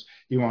microdose,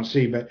 you won't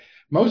see. But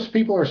most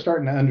people are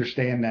starting to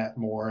understand that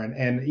more.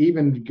 And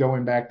even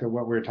going back to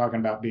what we were talking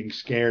about being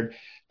scared,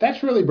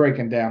 that's really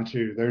breaking down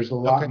too. There's a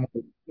lot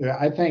more.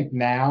 I think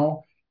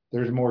now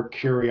there's more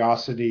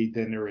curiosity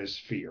than there is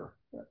fear.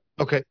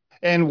 Okay.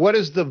 And what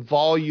is the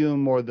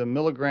volume or the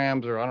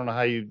milligrams, or I don't know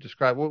how you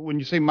describe it. When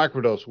you say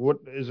microdose, what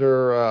is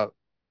there an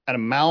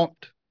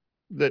amount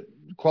that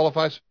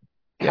qualifies?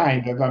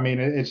 Kind of. I mean,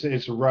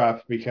 it's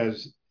rough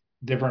because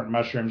different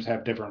mushrooms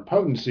have different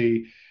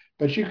potency,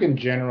 but you can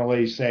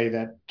generally say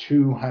that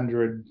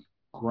 200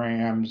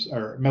 grams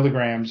or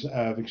milligrams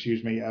of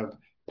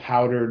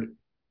powdered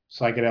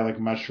psychedelic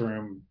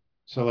mushroom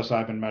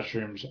psilocybin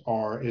mushrooms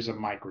is a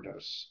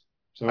microdose.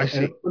 So I a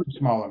see. pretty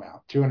small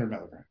amount, 200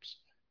 milligrams.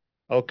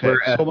 Okay.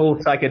 Where a full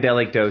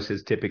psychedelic dose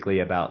is typically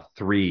about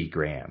 3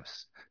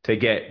 grams to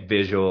get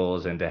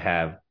visuals and to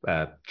have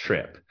a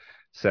trip.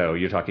 So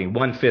you're talking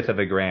 1/5 of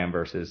a gram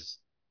versus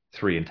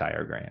 3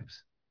 entire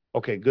grams.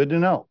 Okay, good to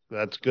know.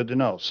 That's good to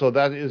know. So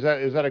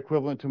that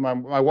equivalent to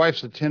my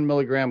wife's a 10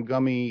 milligram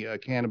gummy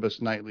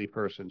cannabis nightly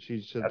person.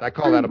 She said I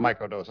call that a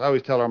microdose. I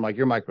always tell her I'm like,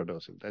 you're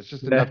microdosing. That's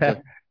just enough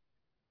to.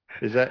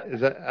 Is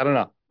that I don't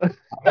know.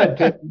 I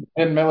had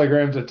 10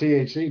 milligrams of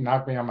THC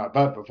knock me on my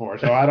butt before,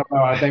 so I don't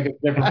know. I think it's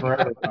different for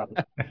everybody.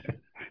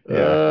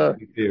 Yeah,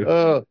 me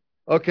too.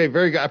 Okay,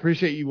 very good. I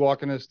appreciate you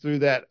walking us through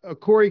that.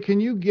 Corey, can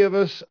you give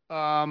us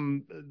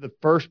the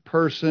first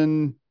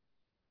person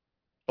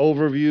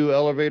overview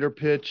elevator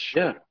pitch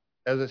Yeah,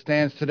 as it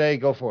stands today?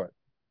 Go for it.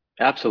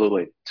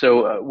 absolutely.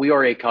 So we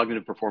are a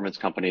cognitive performance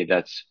company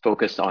that's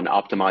focused on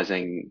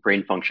optimizing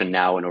brain function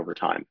now and over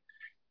time.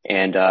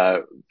 And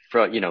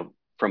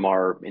from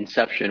our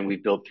inception,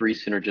 we've built 3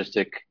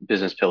 synergistic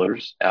business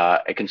pillars: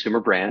 a consumer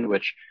brand,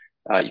 which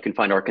you can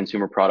find our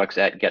consumer products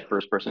at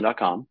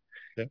getfirstperson.com;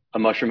 Okay. a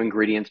mushroom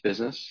ingredients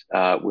business,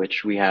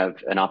 which we have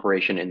an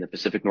operation in the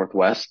Pacific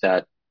Northwest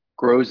that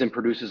grows and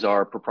produces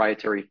our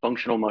proprietary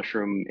functional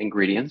mushroom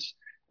ingredients,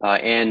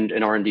 and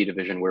an R&D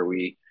division where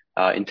we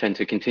intend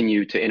to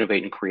continue to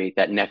innovate and create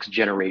that next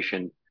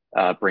generation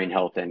brain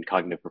health and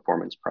cognitive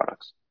performance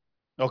products.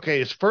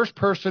 Okay, is First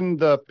Person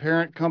the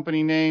parent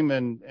company name,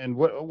 and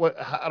what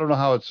I don't know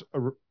how it's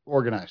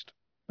organized.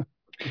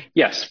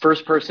 Yes,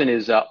 First Person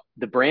is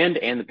the brand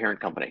and the parent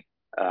company.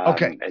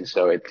 Okay. And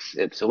so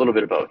it's a little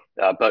bit of both.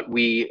 But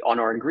we, on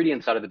our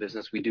ingredient side of the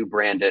business, we do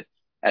brand it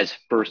as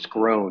First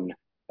Grown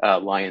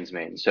Lion's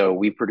Mane. So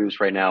we produce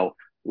right now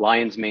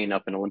Lion's Mane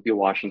up in Olympia,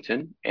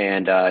 Washington,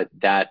 and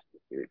that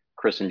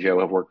Chris and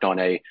Joe have worked on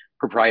a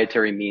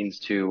proprietary means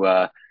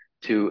to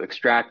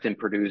extract and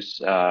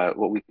produce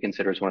what we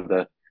consider as one of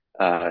the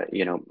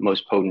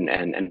most potent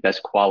and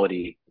best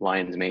quality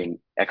lion's mane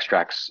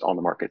extracts on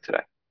the market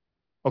today.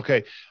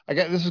 Okay,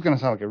 this is going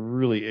to sound like a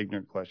really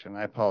ignorant question.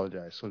 I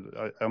apologize. So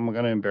I'm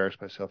going to embarrass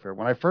myself here.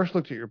 When I first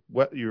looked at your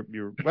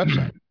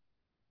website,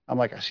 I'm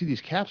like, I see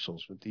these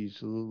capsules with these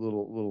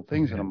little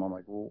things in them. I'm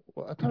like, well,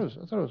 I thought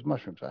it was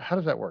mushrooms. How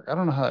does that work? I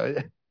don't know how.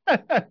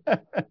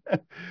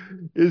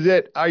 Is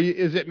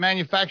it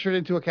manufactured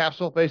into a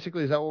capsule?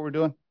 Basically, is that what we're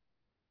doing?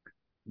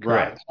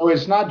 Right. So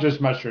it's not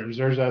just mushrooms.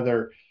 There's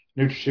other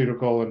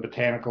nutraceutical and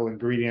botanical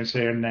ingredients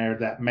in there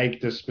that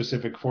make the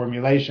specific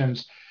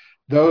formulations.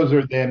 Those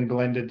are then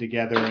blended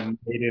together and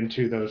made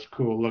into those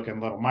cool looking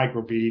little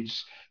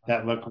microbeads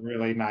that look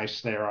really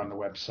nice there on the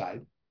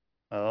website.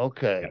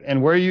 Okay. Yeah.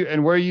 And where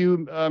are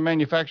you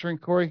manufacturing,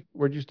 Corey?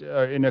 Where'd you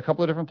in a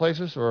couple of different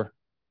places, or?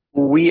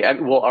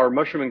 Our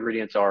mushroom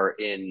ingredients are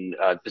in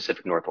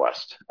Pacific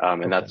Northwest,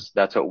 and Okay.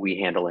 that's what we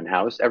handle in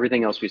house.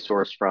 Everything else we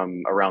source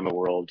from around the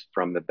world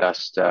from the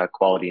best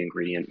quality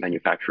ingredient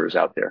manufacturers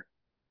out there.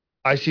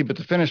 I see, but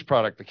the finished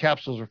product, the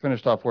capsules are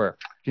finished off where?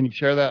 Can you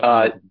share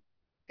that?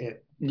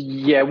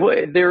 Yeah,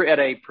 they're at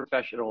a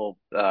professional.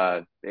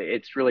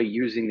 It's really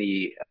using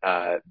the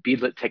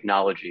beadlet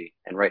technology,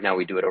 and right now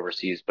we do it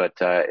overseas, but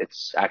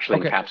it's actually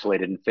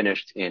encapsulated and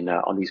finished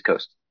on the East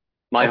Coast.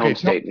 My home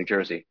state, New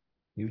Jersey.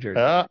 New Jersey.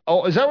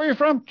 Is that where you're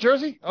from?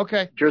 Jersey?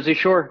 Okay. Jersey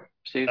Shore.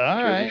 Steve.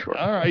 All Jersey right. Shore.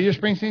 All right. Are you a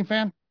Springsteen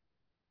fan?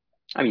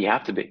 I mean, you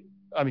have to be.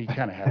 I mean, you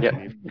kind of have to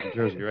be from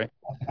Jersey, right?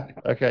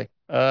 Okay.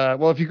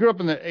 Well, if you grew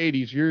up in the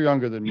 80s, you're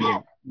younger than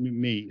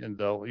me, and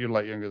though you're a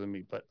lot younger than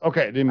me, but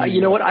okay.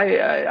 You know what?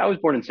 I was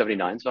born in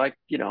 '79, so I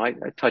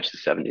touched the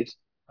 '70s.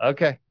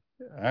 Okay.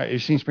 All right. You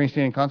seen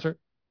Springsteen in concert?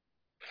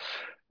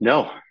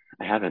 No,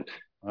 I haven't.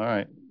 All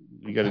right.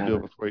 You got to do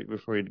it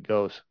before he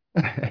goes.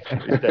 Can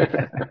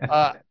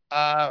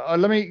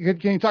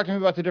you talk to me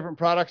about the different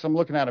products? I'm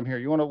looking at them here.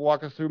 You want to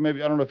walk us through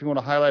maybe, I don't know if you want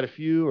to highlight a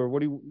few, or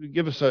what do you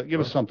give us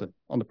something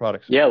on the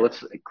products? Yeah,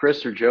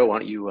 Chris or Joe, why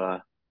don't you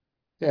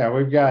Yeah,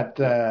 we've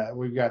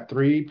got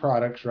 3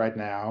 products right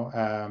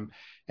now.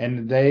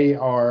 And they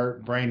are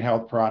brain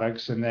health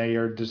products, and they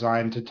are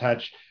designed to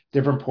touch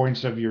different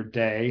points of your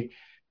day,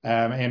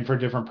 and for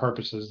different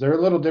purposes. They're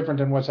a little different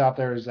than what's out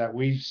there, is that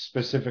we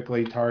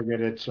specifically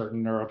targeted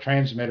certain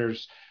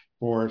neurotransmitters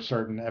for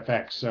certain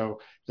effects.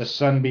 So the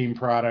Sunbeam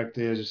product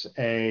is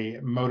a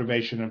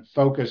motivation and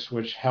focus,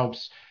 which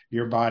helps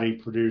your body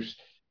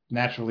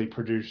naturally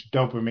produce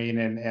dopamine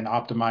and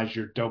optimize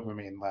your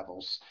dopamine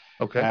levels.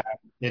 Okay.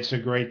 It's a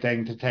great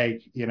thing to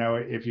take,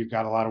 if you've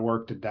got a lot of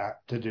work to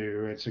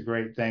do. It's a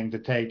great thing to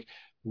take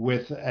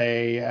with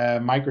a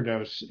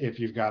microdose if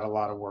you've got a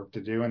lot of work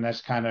to do. And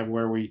that's kind of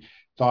where we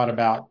thought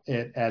about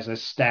it as a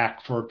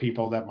stack for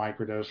people that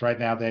microdose. Right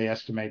now, they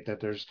estimate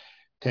that there's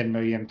 10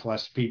 million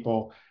plus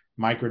people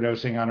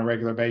microdosing on a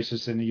regular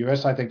basis in the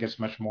U.S. I think it's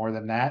much more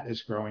than that.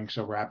 It's growing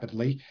so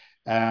rapidly.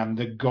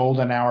 The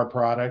Golden Hour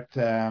product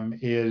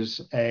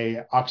is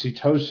a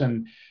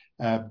oxytocin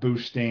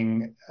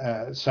boosting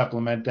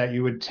supplement that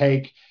you would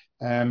take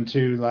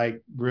to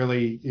like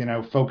really,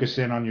 focus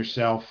in on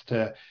yourself,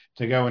 to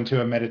go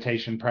into a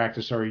meditation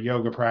practice or a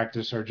yoga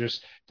practice, or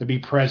just to be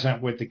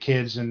present with the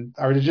kids,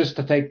 or just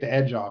to take the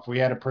edge off. We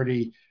had a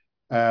pretty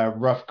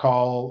rough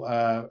call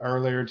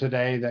earlier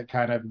today that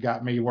kind of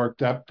got me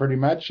worked up pretty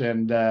much.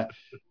 And,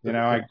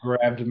 I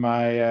grabbed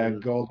my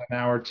golden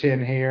hour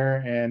tin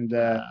here, and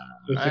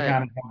just to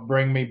kind of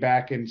bring me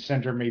back and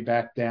center me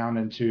back down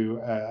into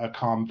a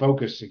calm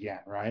focus again,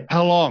 right?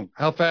 How long?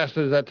 How fast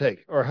does that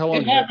take? Or how long?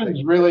 It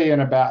happens really in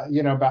about,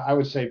 I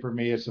would say for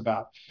me, it's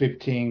about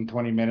 15,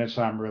 20 minutes.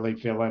 I'm really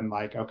feeling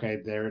like, okay,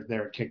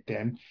 they're kicked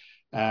in.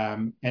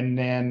 And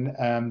then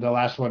the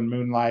last one,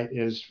 Moonlight,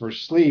 is for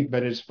sleep,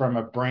 but it's from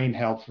a brain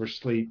health for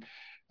sleep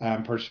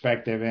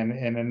perspective.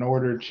 And in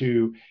order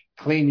to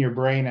clean your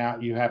brain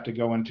out, you have to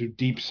go into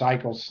deep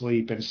cycle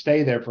sleep and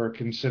stay there for a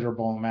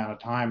considerable amount of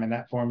time. And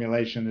that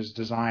formulation is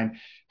designed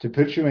to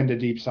put you into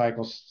deep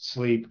cycle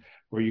sleep,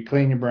 where you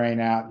clean your brain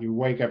out, you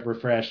wake up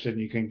refreshed, and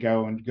you can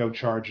go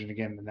charging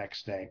again the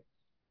next day.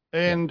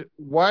 And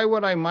why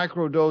would I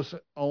microdose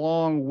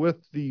along with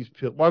these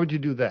pills? Why would you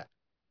do that?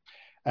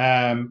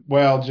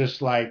 Well,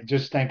 just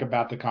think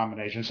about the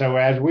combination. So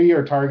as we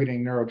are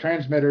targeting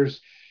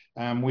neurotransmitters,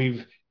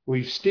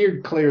 we've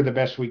steered clear the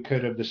best we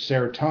could of the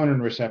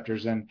serotonin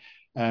receptors, and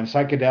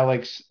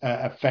psychedelics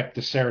affect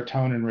the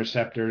serotonin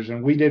receptors,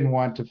 and we didn't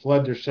want to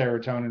flood their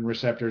serotonin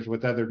receptors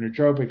with other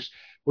nootropics.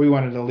 We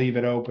wanted to leave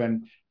it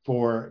open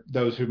for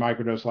those who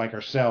microdose like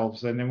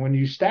ourselves. And then when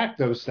you stack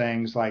those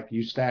things, like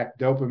you stack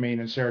dopamine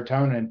and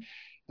serotonin,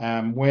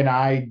 when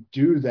I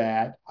do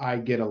that, I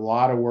get a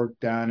lot of work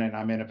done, and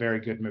I'm in a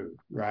very good mood,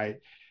 right?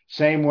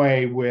 Same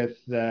way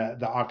with the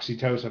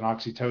oxytocin.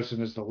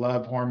 Oxytocin is the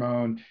love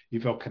hormone. You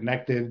feel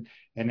connected,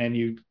 and then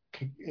you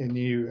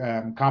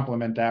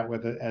complement that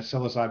with a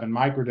psilocybin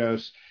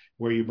microdose,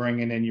 where you bring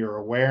in your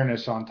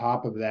awareness on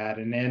top of that,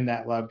 and then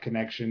that love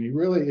connection.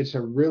 It's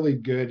a really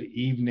good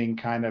evening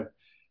kind of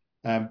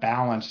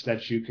balance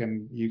that you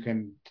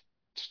can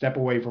step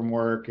away from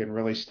work and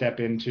really step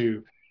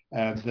into.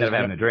 Instead of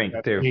having a drink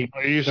too.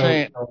 Are you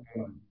saying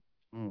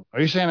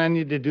I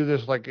need to do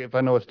this, like if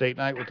I know it's date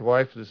night with the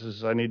wife?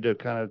 I need to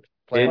kind of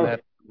plan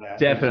that.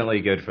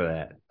 Definitely good for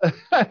that.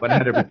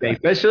 100%.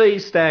 Especially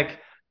stack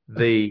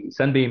the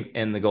Sunbeam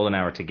and the Golden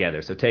Hour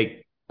together. So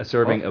take a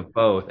serving of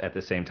both at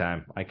the same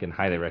time. I can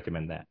highly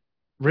recommend that.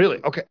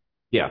 Really? Okay.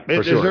 Yeah,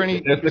 for sure.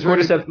 There's the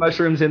cordyceps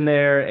mushrooms in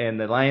there, and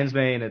the lion's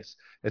mane. It's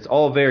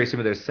all very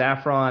similar. There's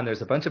saffron.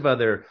 There's a bunch of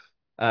other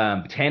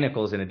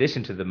botanicals in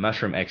addition to the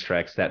mushroom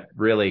extracts that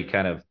really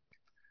kind of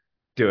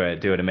do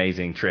an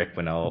amazing trick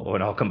when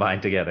all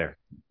combined together.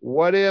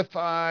 What if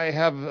I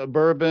have a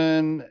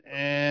bourbon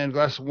and a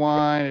glass of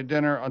wine at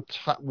dinner on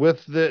top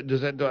with the?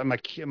 Am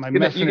I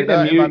messing it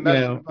up?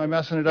 Am I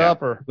messing it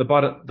up? Or the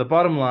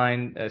bottom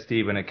line,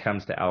 Steve, when it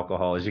comes to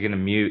alcohol, is you're going to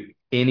mute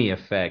any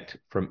effect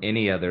from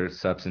any other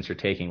substance you're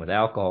taking with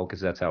alcohol,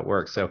 because that's how it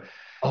works. So.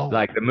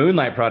 Like the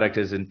Moonlight product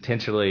is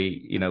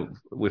intentionally,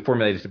 we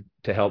formulated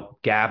to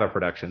help GABA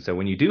production. So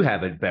when you do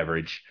have a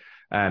beverage,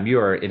 you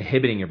are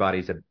inhibiting your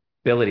body's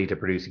ability to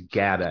produce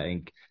GABA,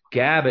 and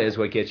GABA is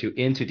what gets you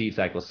into deep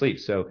cycle sleep.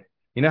 So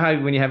you know how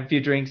when you have a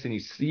few drinks and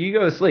you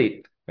go to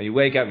sleep, when you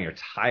wake up and you're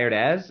tired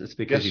it's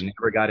because you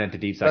never got into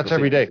deep cycle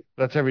sleep.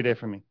 That's every day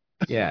for me.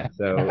 Yeah.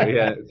 So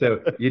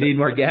you need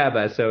more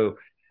GABA. So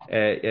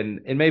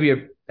and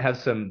maybe have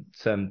some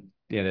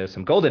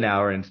golden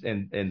hour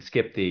and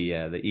skip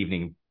the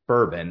evening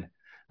bourbon,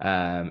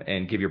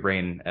 and give your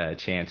brain a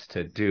chance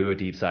to do a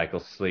deep cycle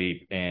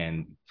sleep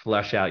and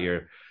flush out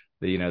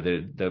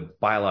the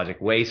biologic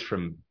waste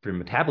from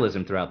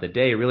metabolism throughout the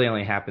day. It really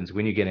only happens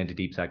when you get into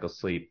deep cycle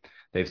sleep.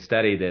 They've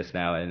studied this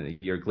now, and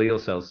your glial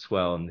cells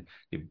swell and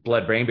your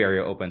blood-brain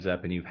barrier opens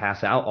up, and you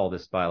pass out all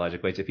this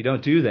biologic waste. If you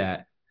don't do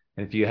that,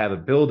 and if you have a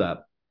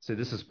buildup, so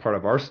this is part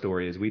of our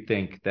story, is we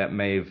think that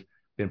may have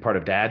been part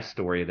of Dad's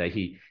story, that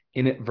he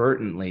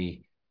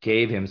inadvertently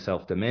gave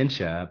himself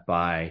dementia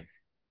by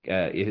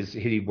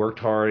he worked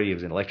hard. He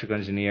was an electrical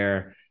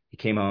engineer. He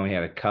came home. He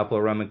had a couple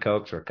of rum and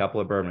cokes or a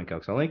couple of bourbon and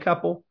cokes. Only a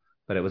couple,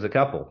 but it was a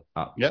couple,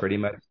 pretty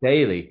much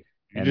daily.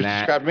 You just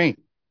described me.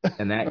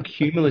 And that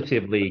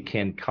cumulatively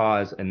can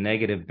cause a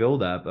negative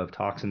buildup of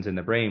toxins in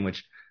the brain,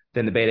 which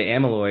then the beta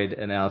amyloid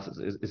analysis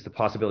is the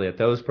possibility that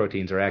those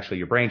proteins are actually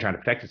your brain trying to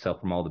protect itself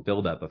from all the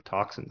buildup of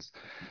toxins.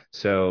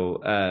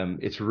 So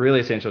it's really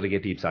essential to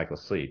get deep cycle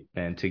sleep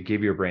and to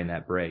give your brain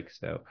that break.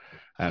 So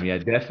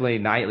definitely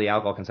nightly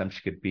alcohol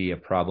consumption could be a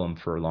problem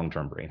for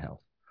long-term brain health.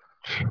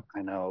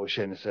 I know. I wish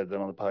I hadn't said that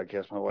on the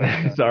podcast. My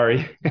wife.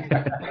 Sorry.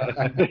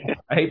 I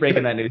hate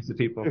breaking that news to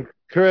people.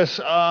 Chris,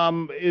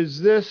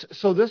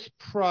 this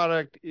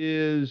product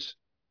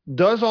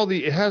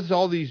it has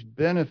all these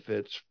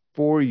benefits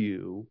for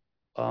you,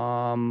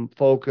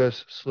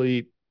 focus,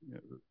 sleep,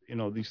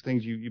 these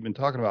things you've been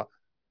talking about,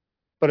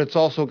 but it's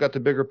also got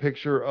the bigger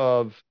picture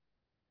of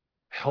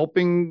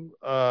helping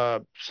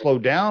slow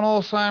down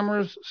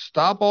Alzheimer's,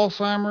 stop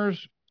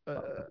Alzheimer's.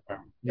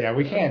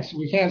 We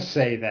can't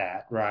say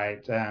that, right?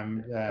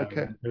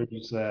 Okay.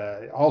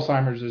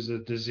 Alzheimer's is a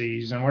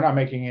disease, and we're not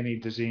making any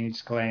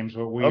disease claims,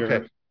 but we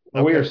are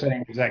what we are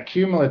saying is that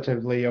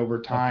cumulatively over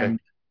Okay. time,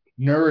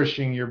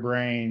 nourishing your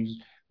brain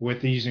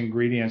with these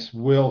ingredients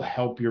will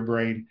help your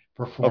brain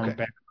perform Okay.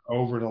 better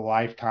over the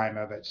lifetime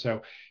of it.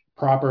 So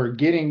proper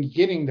getting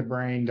the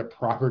brain the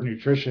proper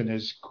nutrition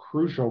is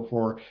crucial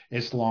for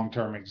its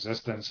long-term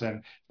existence.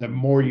 And the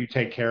more you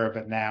take care of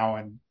it now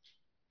and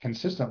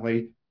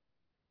consistently,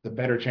 the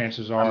better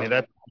chances I are mean,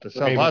 that you're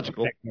sounds able to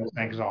logical. take those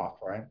things off,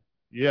 right?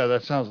 Yeah,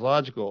 that sounds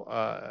logical,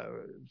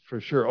 for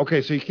sure.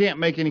 Okay, so you can't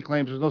make any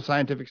claims. There's no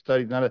scientific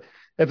studies. None of,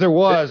 if there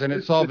was and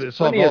There's it solved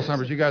plenty of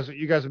Alzheimer's,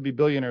 you guys would be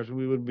billionaires and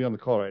we wouldn't be on the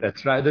call right now.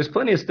 That's right. There's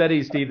plenty of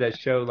studies, Steve, that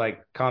show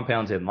like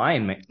compounds in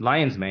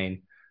lion's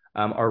mane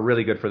are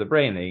really good for the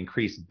brain. They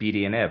increase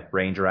BDNF,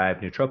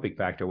 brain-derived neurotrophic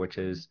factor, which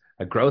is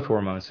a growth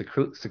hormone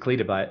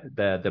secreted by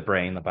the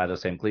brain by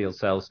those same glial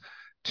cells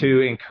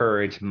to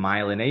encourage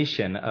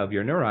myelination of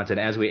your neurons.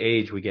 And as we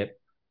age, we get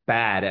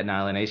bad at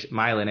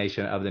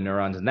myelination of the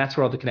neurons, and that's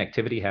where all the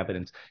connectivity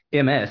happens.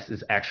 MS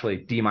is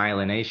actually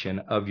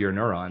demyelination of your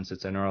neurons.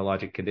 It's a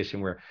neurologic condition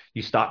where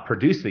you stop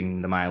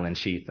producing the myelin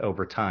sheath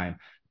over time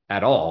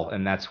at all,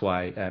 and that's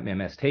why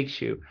MS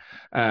takes you.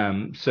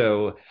 BDNF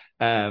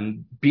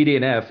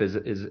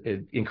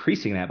is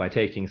increasing that by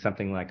taking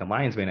something like a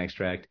lion's mane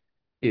extract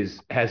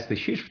has the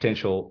huge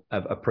potential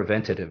of a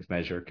preventative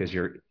measure because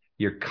you're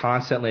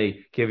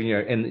constantly giving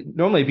and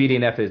normally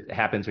BDNF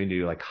happens when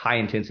you do like high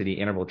intensity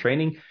interval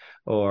training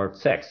or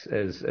sex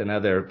is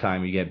another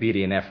time you get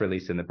BDNF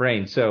released in the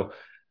brain. So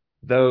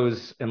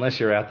those, unless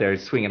you're out there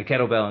swinging a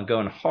kettlebell and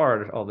going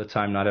hard all the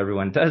time, not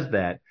everyone does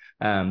that.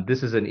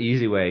 This is an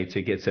easy way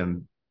to get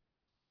some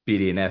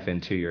BDNF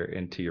into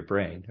your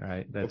brain,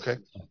 right? Okay.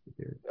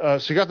 So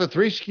you got the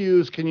 3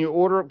 SKUs. Can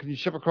you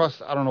ship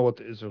across? I don't know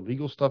is there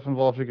legal stuff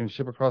involved? You can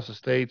ship across the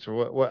states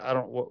or what? I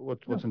don't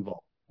what's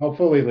involved. Oh,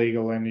 fully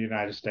legal in the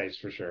United States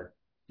for sure.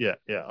 Yeah.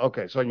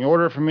 Okay. So you can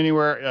order it from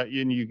anywhere,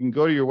 and you can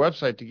go to your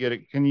website to get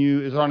it.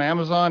 Is it on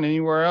Amazon?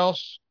 Anywhere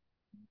else?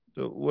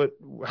 So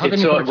how can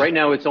you right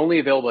now it's only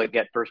available at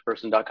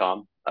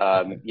getfirstperson.com.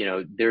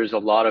 Okay. There's a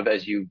lot of,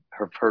 as you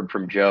have heard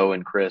from Joe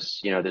and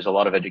Chris, there's a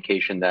lot of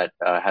education that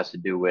has to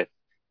do with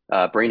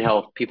brain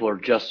health. People are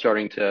just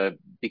starting to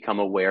become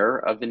aware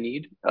of the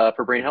need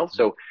for brain health.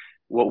 So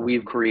what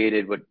we've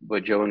created,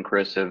 what Joe and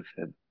Chris have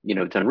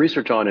done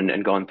research on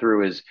and gone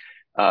through is,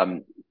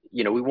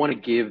 we want to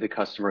give the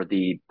customer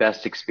the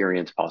best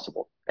experience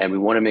possible. And we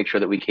want to make sure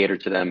that we cater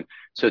to them.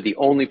 So the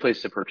only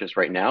place to purchase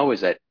right now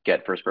is at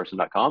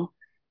getfirstperson.com.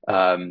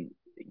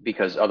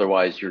 Because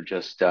otherwise you're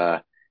just,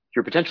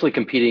 you're potentially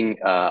competing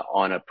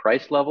on a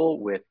price level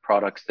with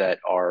products that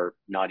are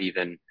not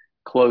even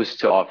close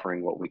to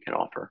offering what we can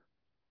offer.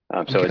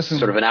 So it's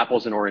sort of an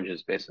apples and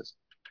oranges basis.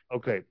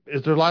 Okay.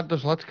 There's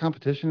lots of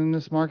competition in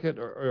this market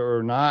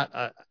or not?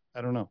 I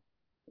don't know.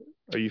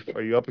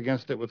 Are you up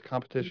against it with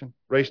competition?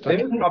 There's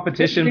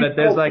competition, but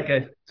there's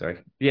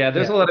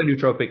there's a lot of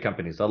nootropic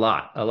companies, a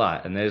lot.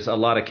 And there's a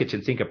lot of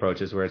kitchen sink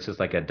approaches where it's just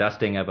like a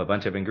dusting of a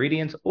bunch of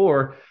ingredients,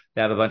 or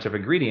they have a bunch of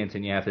ingredients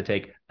and you have to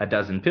take a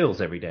dozen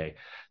pills every day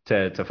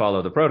to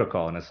follow the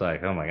protocol. And it's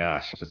like, oh my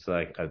gosh, it's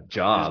like a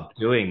job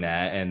doing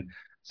that. And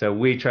so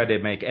we try to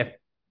make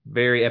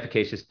very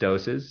efficacious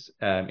doses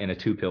in a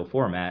 2-pill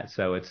format.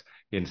 So it's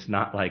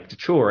not like a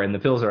chore, and the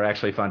pills are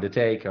actually fun to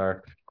take.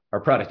 Our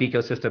product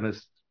ecosystem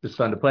is just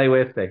fun to play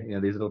with.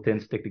 These little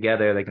tins stick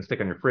together. They can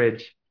stick on your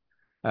fridge,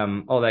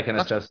 all that kind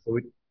of stuff. So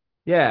so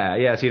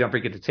you don't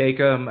forget to take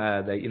them.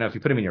 If you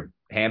put them in your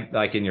hand,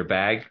 like in your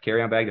bag,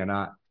 carry-on bag, they're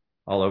not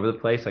all over the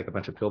place like a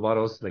bunch of pill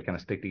bottles. They kind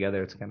of stick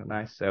together. It's kind of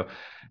nice. So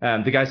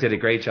the guys did a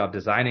great job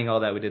designing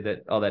all that. We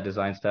did all that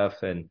design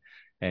stuff and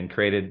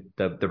created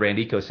the brand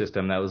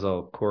ecosystem. That was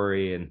all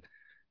Corey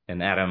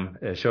and Adam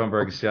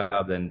Schoenberg's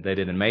job. And they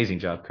did an amazing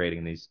job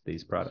creating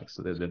these products.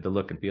 So the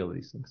look and feel of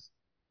these things.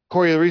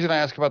 Corey, the reason I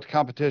ask about the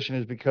competition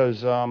is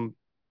because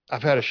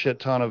I've had a shit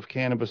ton of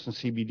cannabis and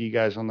CBD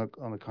guys on the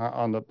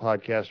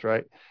podcast,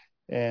 right?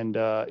 And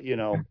I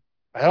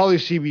had all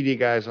these CBD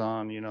guys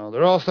on.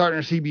 They're all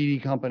starting their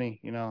CBD company.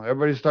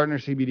 Everybody's starting their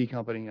CBD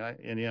company, I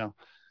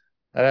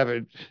have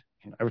it.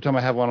 Every time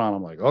I have one on,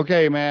 I'm like,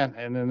 okay, man.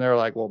 And then they're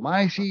like, well,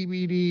 my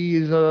CBD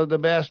is the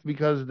best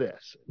because of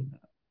this.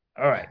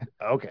 All right,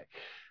 okay.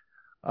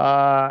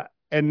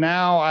 And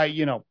now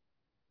you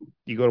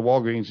go to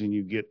Walgreens and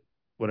you get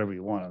whatever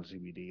you want on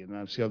CBD. And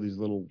I see all these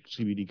little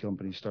CBD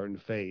companies starting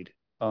to fade.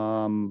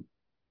 How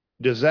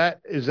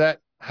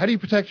do you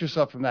protect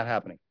yourself from that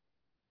happening?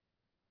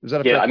 Is that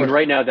a fair question?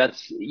 Right now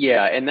that's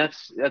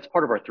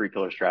part of our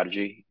 3-pillar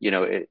strategy.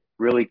 It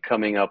really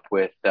coming up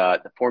with the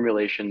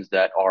formulations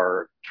that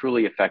are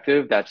truly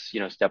effective. That's,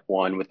 step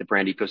 1 with the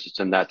brand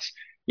ecosystem. That's,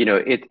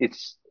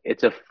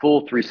 it's a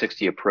full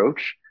 360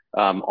 approach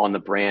on the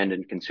brand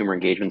and consumer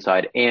engagement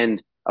side,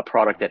 and a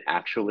product that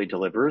actually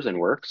delivers and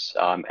works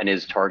and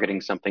is targeting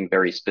something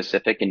very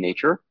specific in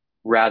nature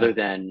rather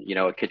than,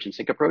 a kitchen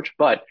sink approach,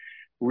 but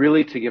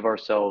really to give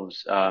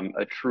ourselves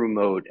a true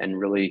moat and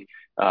really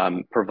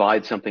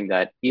provide something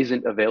that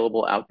isn't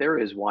available out there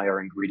is why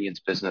our ingredients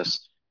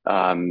business,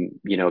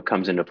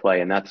 comes into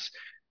play. And that's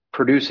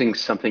producing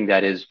something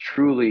that is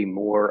truly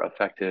more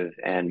effective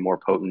and more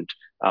potent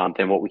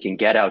than what we can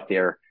get out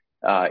there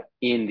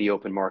in the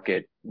open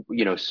market,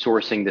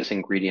 sourcing this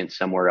ingredient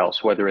somewhere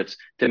else, whether it's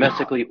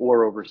domestically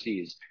or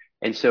overseas.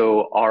 And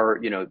so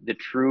the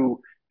true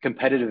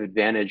competitive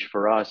advantage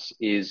for us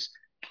is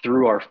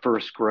through our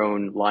first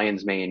grown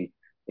lion's mane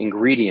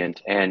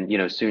ingredient and,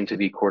 soon to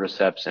be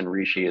cordyceps and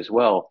reishi as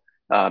well.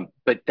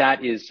 But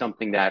that is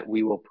something that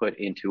we will put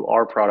into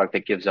our product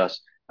that gives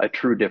us a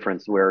true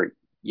difference where,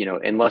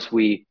 unless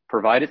we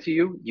provide it to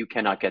you, you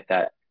cannot get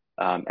that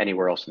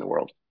anywhere else in the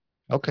world.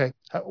 Okay.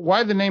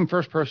 Why the name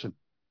First Person?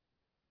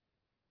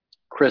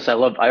 Chris, I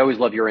always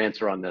love your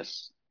answer on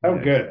this. Oh,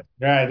 good.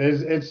 Right.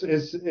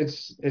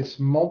 It's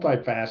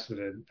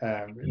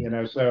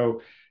multifaceted.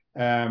 So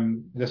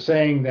the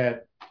saying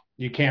that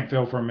you can't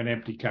fill from an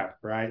empty cup,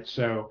 right?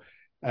 So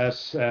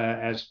us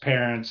as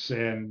parents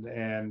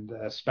and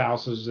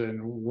spouses,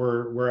 and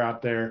we're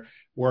out there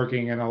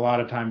working, and a lot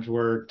of times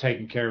we're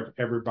taking care of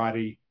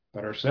everybody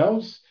but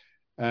ourselves.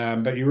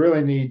 But you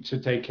really need to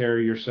take care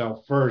of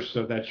yourself first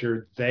so that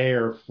you're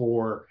there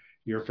for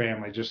your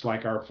family. Just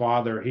like our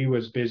father, he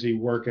was busy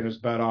working his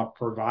butt off,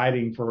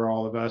 providing for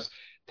all of us,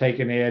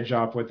 taking the edge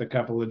off with a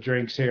couple of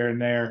drinks here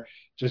and there,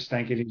 just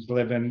thinking he's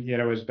living,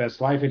 his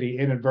best life. And he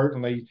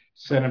inadvertently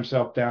sent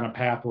himself down a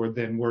path where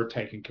then we're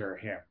taking care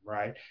of him,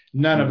 right?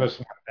 None of us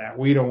want that.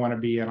 We don't want to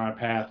be on a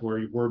path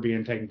where we're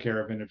being taken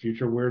care of in the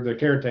future. We're the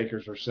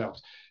caretakers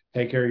ourselves.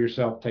 Take care of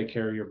yourself, take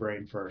care of your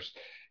brain first.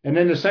 And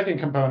then the second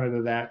component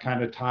of that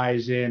kind of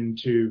ties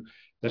into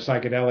the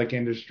psychedelic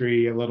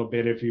industry a little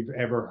bit. If you've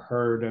ever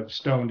heard of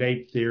stoned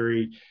ape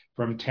theory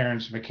from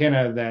Terence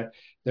McKenna, that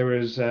there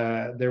was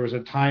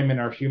a time in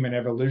our human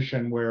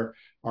evolution where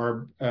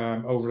our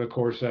over the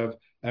course of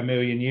a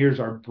million years,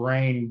 our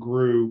brain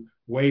grew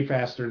way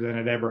faster than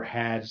it ever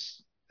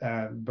has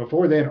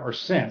before then or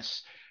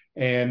since.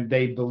 And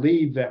they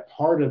believe that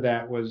part of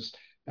that was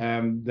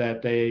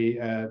that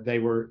they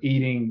were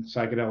eating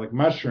psychedelic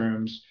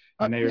mushrooms,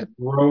 and they were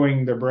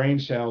growing their brain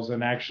cells,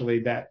 and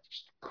actually that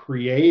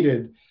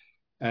created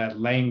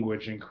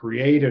language and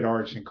created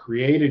arts and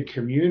created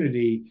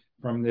community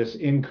from this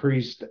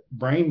increased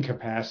brain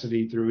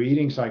capacity through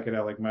eating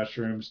psychedelic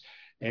mushrooms,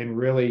 and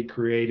really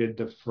created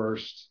the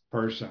first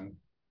person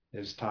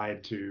is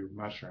tied to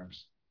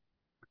mushrooms.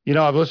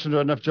 I've listened to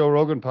enough Joe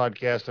Rogan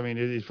podcasts. I mean,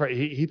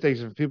 he thinks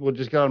if people would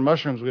just get on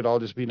mushrooms, we'd all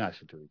just be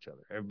nicer to each other.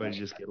 Everybody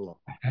just get along.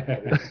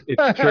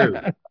 It's true.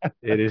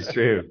 It is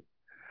true.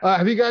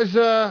 Have you guys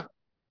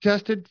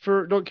tested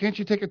for? Can't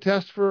you take a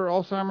test for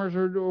Alzheimer's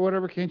or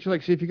whatever? Can't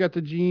you see if you got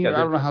the gene? I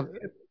don't know how.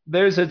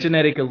 There's a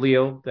genetic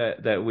allele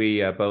that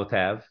we both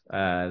have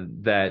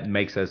that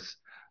makes us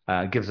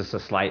gives us a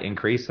slight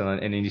increase,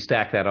 and then you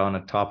stack that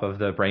on top of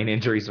the brain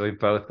injuries we've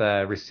both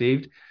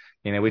received.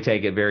 We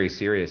take it very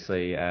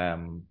seriously,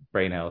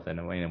 brain health, and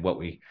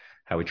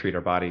how we treat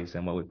our bodies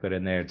and what we put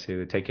in there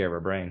to take care of our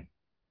brain.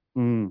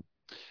 You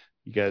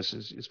guys,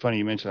 it's funny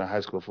you mentioned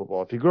high school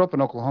football. If you grew up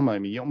in Oklahoma, I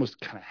mean, you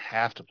almost kind of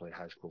have to play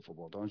high school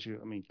football, don't you?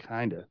 I mean,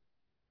 kind of.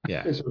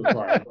 Yeah. There's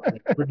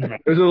a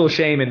little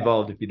shame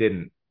involved if you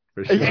didn't,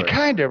 for sure. Yeah,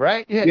 kind of,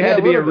 right? Yeah, you had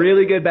to be a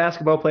really good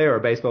basketball player or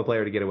a baseball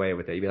player to get away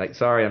with it. You'd be like,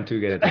 sorry, I'm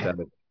too good at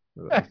this.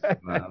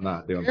 I'm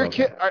not doing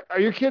it. Are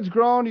your kids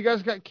grown? You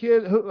guys got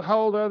kids? How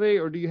old are they,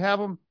 or do you have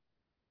them?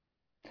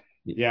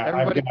 Yeah,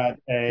 Everybody? I've got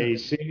a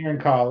senior in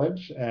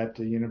college at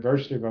the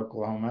University of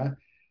Oklahoma,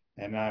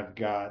 and I've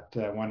got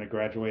one that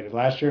graduated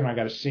last year, and I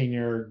got a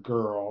senior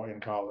girl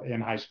in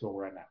high school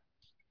right now.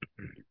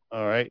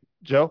 All right,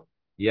 Joe?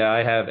 Yeah,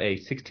 I have a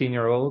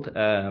 16-year-old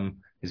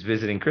who's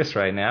visiting Chris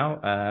right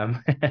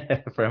now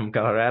from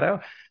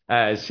Colorado.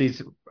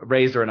 She's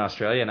raised her in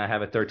Australia, and I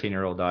have a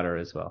 13-year-old daughter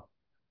as well.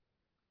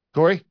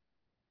 Corey?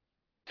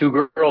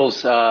 2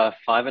 girls,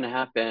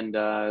 5.5 and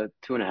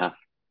 2.5.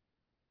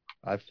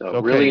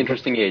 Really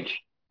interesting age.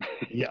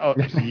 Yeah,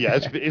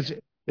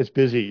 it's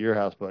busy at your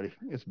house, buddy.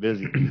 It's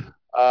busy.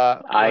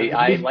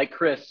 I like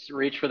Chris,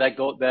 reach for that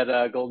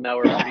golden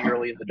hour pretty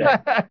early in the day.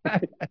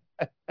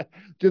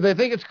 Do they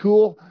think it's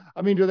cool?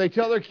 I mean, do they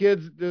tell their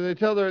kids? Do they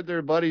tell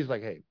their buddies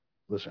like, "Hey,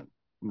 listen,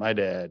 my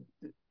dad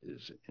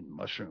is in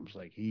mushrooms.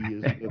 Like he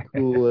is the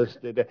coolest."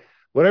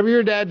 Whatever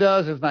your dad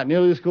does, it's not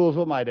nearly as cool as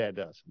what my dad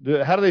does.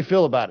 How do they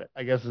feel about it?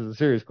 I guess is a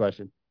serious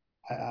question.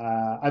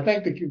 I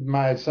think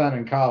my son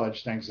in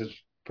college thinks it's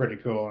pretty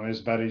cool, and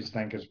his buddies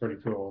think it's pretty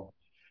cool.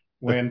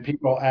 When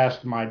people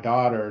ask my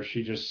daughter,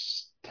 she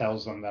just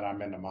tells them that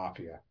I'm in the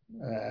mafia.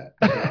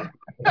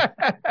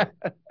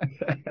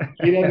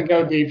 She didn't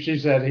go deep. She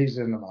said he's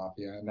in the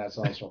mafia, and that's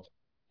also.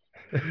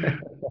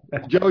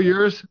 Joe,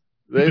 yours?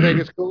 They think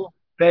it's cool?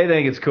 They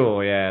think it's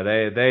cool. Yeah,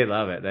 they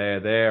love it.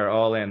 They're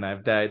all in. I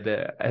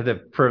had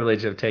the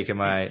privilege of taking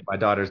my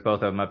daughters,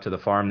 both of them, up to the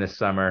farm this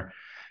summer,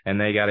 and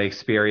they got to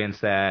experience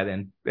that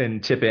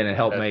and chip in and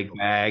help make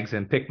bags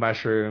and pick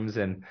mushrooms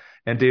and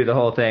do the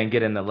whole thing.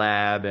 Get in the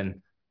lab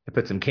and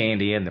put some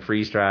candy in the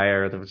freeze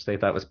dryer, which they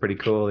thought was pretty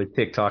cool. They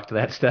TikTok to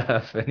that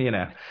stuff, and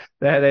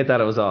they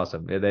thought it was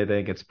awesome. They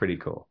think it's pretty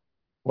cool.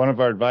 one of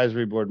our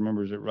advisory board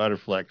members at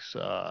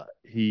Riderflex,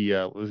 he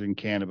was in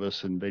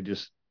cannabis, and he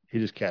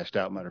just cashed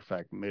out. Matter of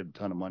fact, made a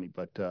ton of money.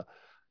 But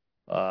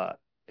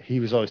he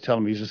was always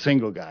telling me he's a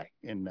single guy,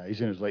 and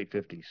he's in his late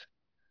 50s.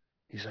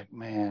 He's like,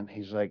 man,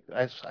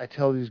 I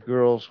tell these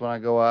girls when I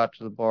go out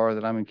to the bar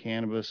that I'm in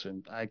cannabis,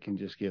 and I can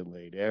just get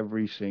laid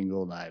every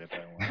single night if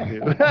I want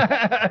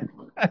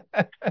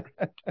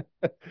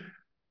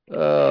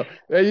to.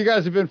 You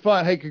guys have been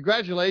fun. Hey,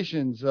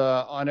 congratulations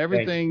on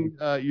everything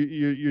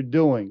you're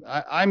doing.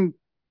 I'm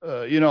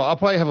I'll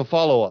probably have a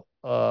follow-up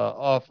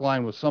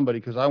offline with somebody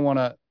because I want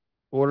to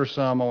order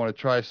some. I want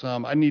to try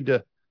some. I need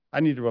to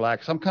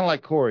relax. I'm kind of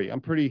like Corey.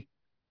 I'm pretty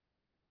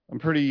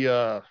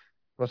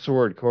what's the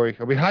word, Corey?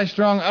 Are we high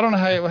strung? I don't know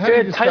how do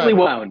you describe tightly it?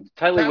 wound.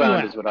 Tightly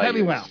wound is what I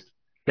tightly use. Wound.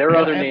 There are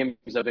other names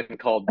I've been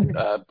called,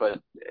 but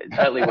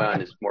tightly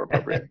wound is more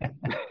appropriate.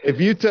 If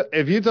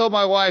you told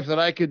my wife that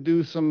I could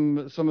do some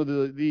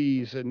of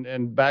these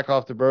and back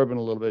off the bourbon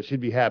a little bit, she'd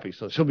be happy.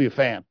 So she'll be a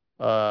fan.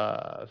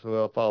 So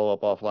we'll follow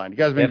up offline. You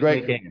guys have been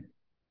great.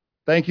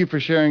 Thank you for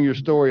sharing your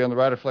story on the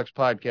Riderflex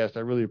podcast. I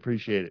really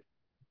appreciate it.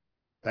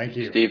 Thank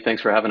you, Steve.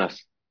 Thanks for having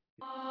us.